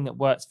 It's the thing that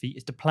works for you.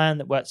 It's the plan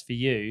that works for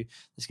you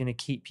that's going to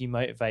keep you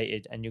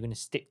motivated, and you're going to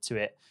stick to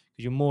it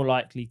because you're more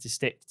likely to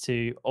stick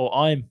to, or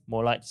I'm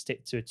more likely to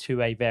stick to a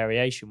 2A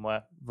variation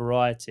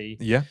variety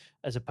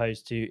as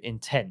opposed to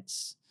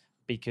intense,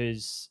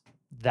 because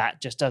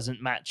that just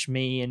doesn't match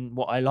me and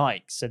what I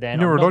like. So then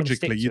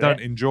neurologically, you don't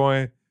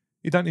enjoy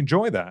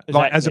that. Exactly.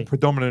 Like as a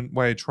predominant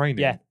way of training.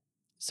 Yeah.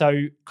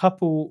 So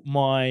couple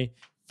my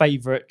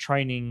favorite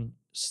training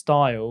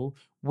style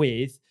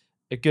with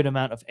a good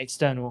amount of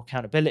external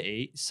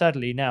accountability.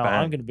 Suddenly now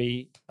I've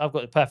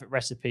got the perfect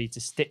recipe to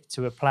stick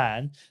to a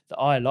plan that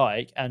I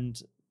like and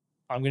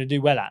I'm going to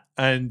do well at.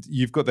 And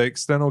you've got the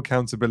external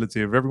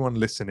accountability of everyone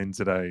listening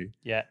today.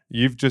 Yeah.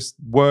 You've just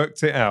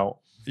worked it out.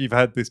 You've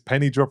had this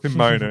penny dropping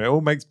moment. It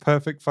all makes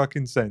perfect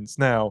fucking sense.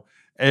 Now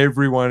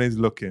everyone is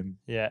looking.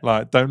 Yeah.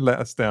 Like, don't let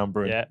us down,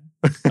 Bryn. Yeah.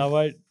 I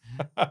won't.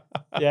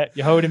 Yeah,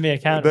 you're holding me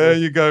accountable. There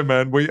you go,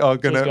 man. We're all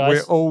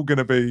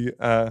gonna be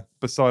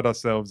beside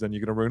ourselves, and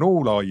you're gonna ruin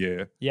all our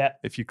year. Yeah.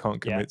 If you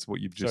can't commit to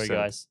what you've just said.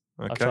 Guys.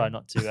 Okay? I'll try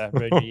not to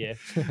ruin your year.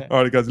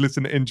 All right, guys.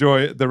 Listen,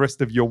 enjoy the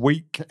rest of your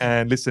week,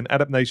 and listen.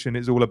 Adaptation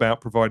is all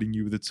about providing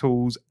you with the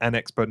tools and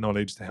expert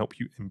knowledge to help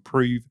you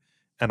improve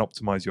and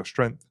optimize your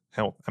strength,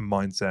 health, and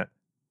mindset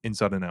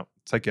inside and out.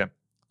 Take care.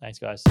 Thanks,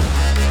 guys.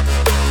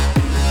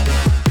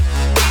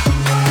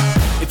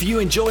 If you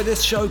enjoy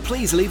this show,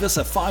 please leave us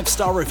a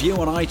 5-star review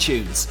on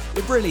iTunes.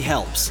 It really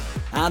helps.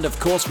 And of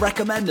course,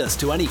 recommend us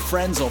to any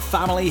friends or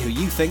family who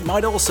you think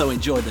might also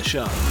enjoy the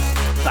show.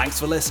 Thanks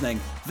for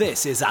listening.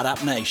 This is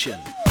Adapt Nation.